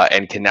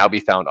 and can now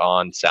be found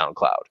on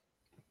SoundCloud.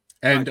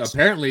 And Nice.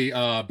 apparently,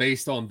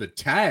 based on the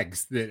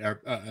tags that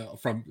are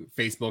from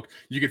Facebook,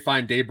 you could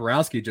find Dave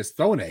Borowski just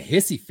throwing a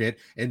hissy fit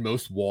in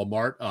most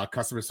Walmart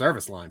customer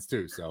service lines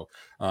too. So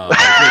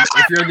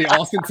if you're in the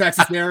Austin,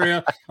 Texas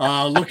area,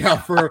 look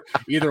out for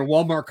either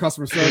Walmart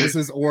customer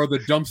services or the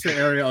dumpster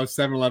area of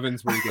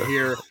 7-Elevens where you can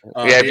hear.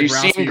 Have you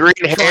Borowski seen green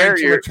trying hair?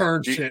 to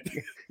return shit.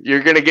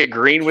 You're going to get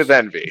green with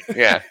envy.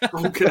 Yeah.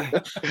 Okay.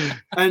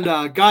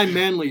 And Guy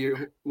Manley,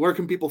 where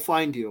can people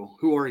find you?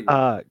 Who are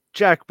you?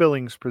 Jack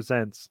Billings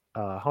presents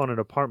Haunted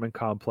Apartment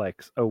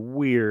Complex, a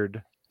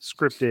weird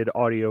scripted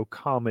audio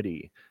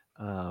comedy.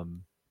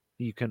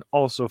 You can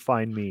also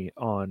find me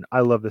on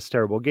I Love This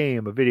Terrible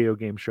Game, a video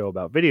game show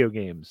about video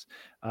games,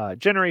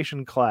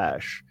 Generation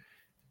Clash,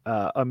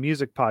 a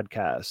music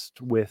podcast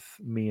with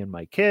me and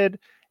my kid,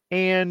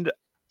 and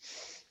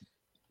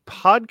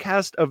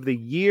Podcast of the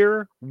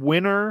Year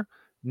winner,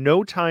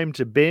 No Time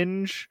to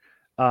Binge,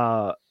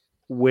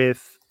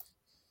 with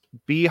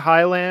B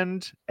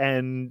Highland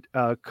and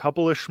a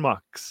couple of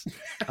schmucks.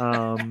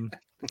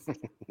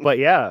 But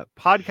yeah,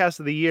 Podcast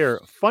of the Year,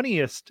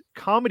 funniest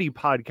comedy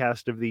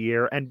podcast of the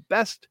year, and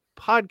best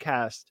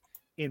podcast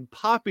in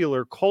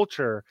popular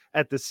culture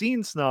at the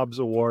Scene Snobs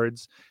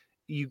Awards.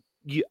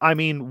 I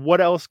mean, what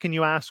else can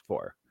you ask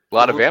for? A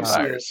lot of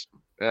vampires.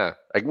 Yeah.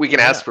 We can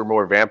ask for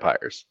more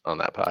vampires on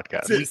that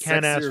podcast. We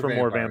can ask for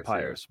more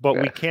vampires, vampires,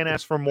 but we can't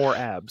ask for more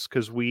abs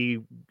because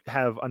we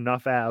have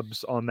enough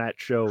abs on that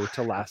show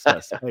to last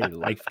us a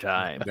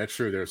lifetime. That's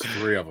true. There's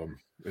 3 of them.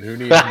 And who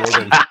needs more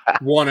than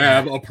one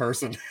ab a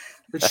person?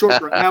 It's short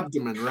for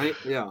abdomen, right?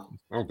 Yeah.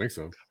 I don't think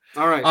so.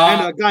 All right.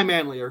 And Guy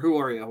Manley, or who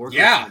are you?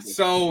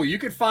 So you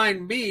could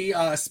find me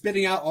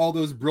spitting out all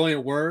those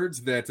brilliant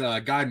words that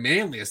Guy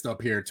Manliest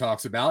up here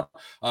talks about.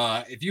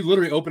 If you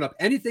literally open up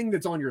anything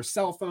that's on your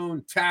cell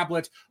phone,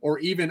 tablet, or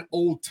even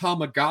old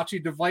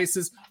Tamagotchi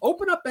devices,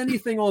 open up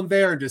anything on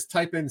there and just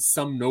type in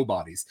Some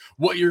Nobodies.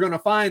 What you're going to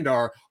find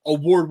are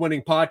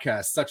award-winning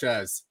podcasts such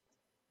as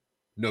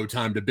No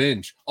Time to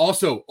Binge.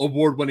 Also,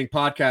 award-winning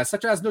podcasts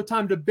such as No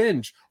Time to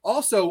Binge.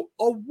 Also,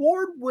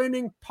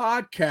 award-winning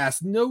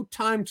podcast No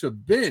Time to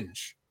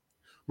Binge,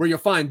 where you'll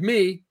find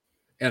me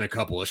and a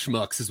couple of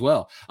schmucks as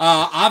well.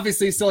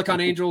 Obviously, Silicon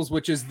Angels,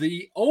 which is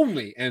the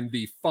only and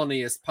the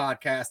funniest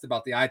podcast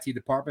about the IT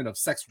department of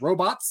sex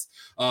robots.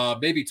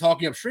 Maybe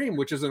Talking Upstream,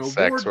 which is an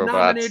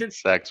award-nominated...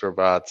 Sex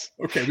robots.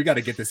 Okay, we got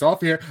to get this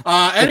off here.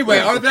 Anyway,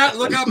 other than that,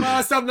 look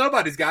up Some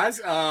Nobodies, guys.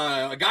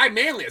 Guy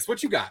Manliest,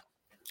 what you got?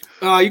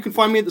 You can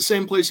find me at the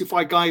same place you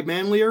find Guy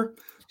Manlier.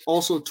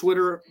 Also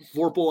Twitter,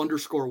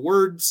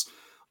 Vorpal_words.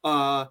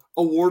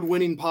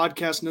 Award-winning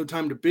podcast, No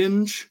Time to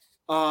Binge.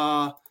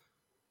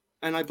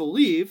 And I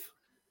believe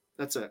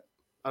that's it.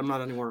 I'm not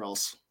anywhere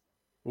else.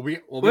 We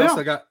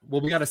got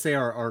to say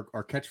our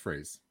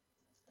catchphrase.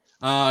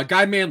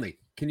 Guy Manley,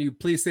 can you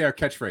please say our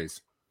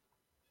catchphrase?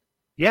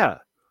 Yeah.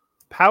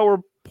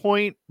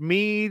 PowerPoint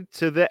me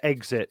to the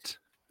exit.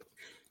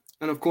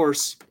 And of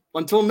course,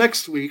 until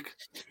next week,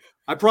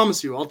 I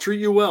promise you, I'll treat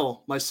you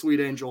well, my sweet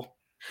angel.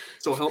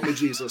 So help me,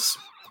 Jesus.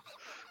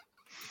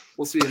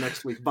 We'll see you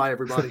next week. Bye,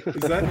 everybody.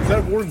 Is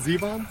that Warren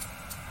Zevon?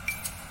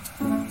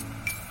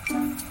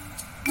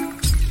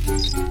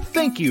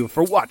 Thank you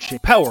for watching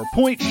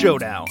PowerPoint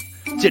Showdown.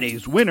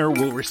 Today's winner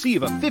will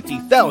receive a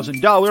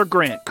 $50,000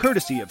 grant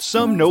courtesy of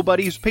Some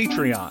Nobody's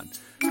Patreon.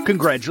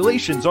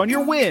 Congratulations on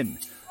your win.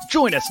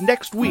 Join us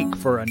next week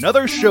for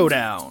another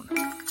showdown.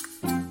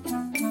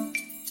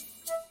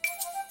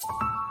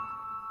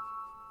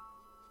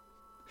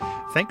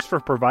 Thanks for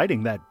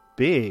providing that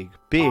big,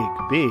 big,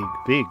 big,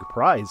 big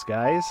prize,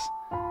 guys.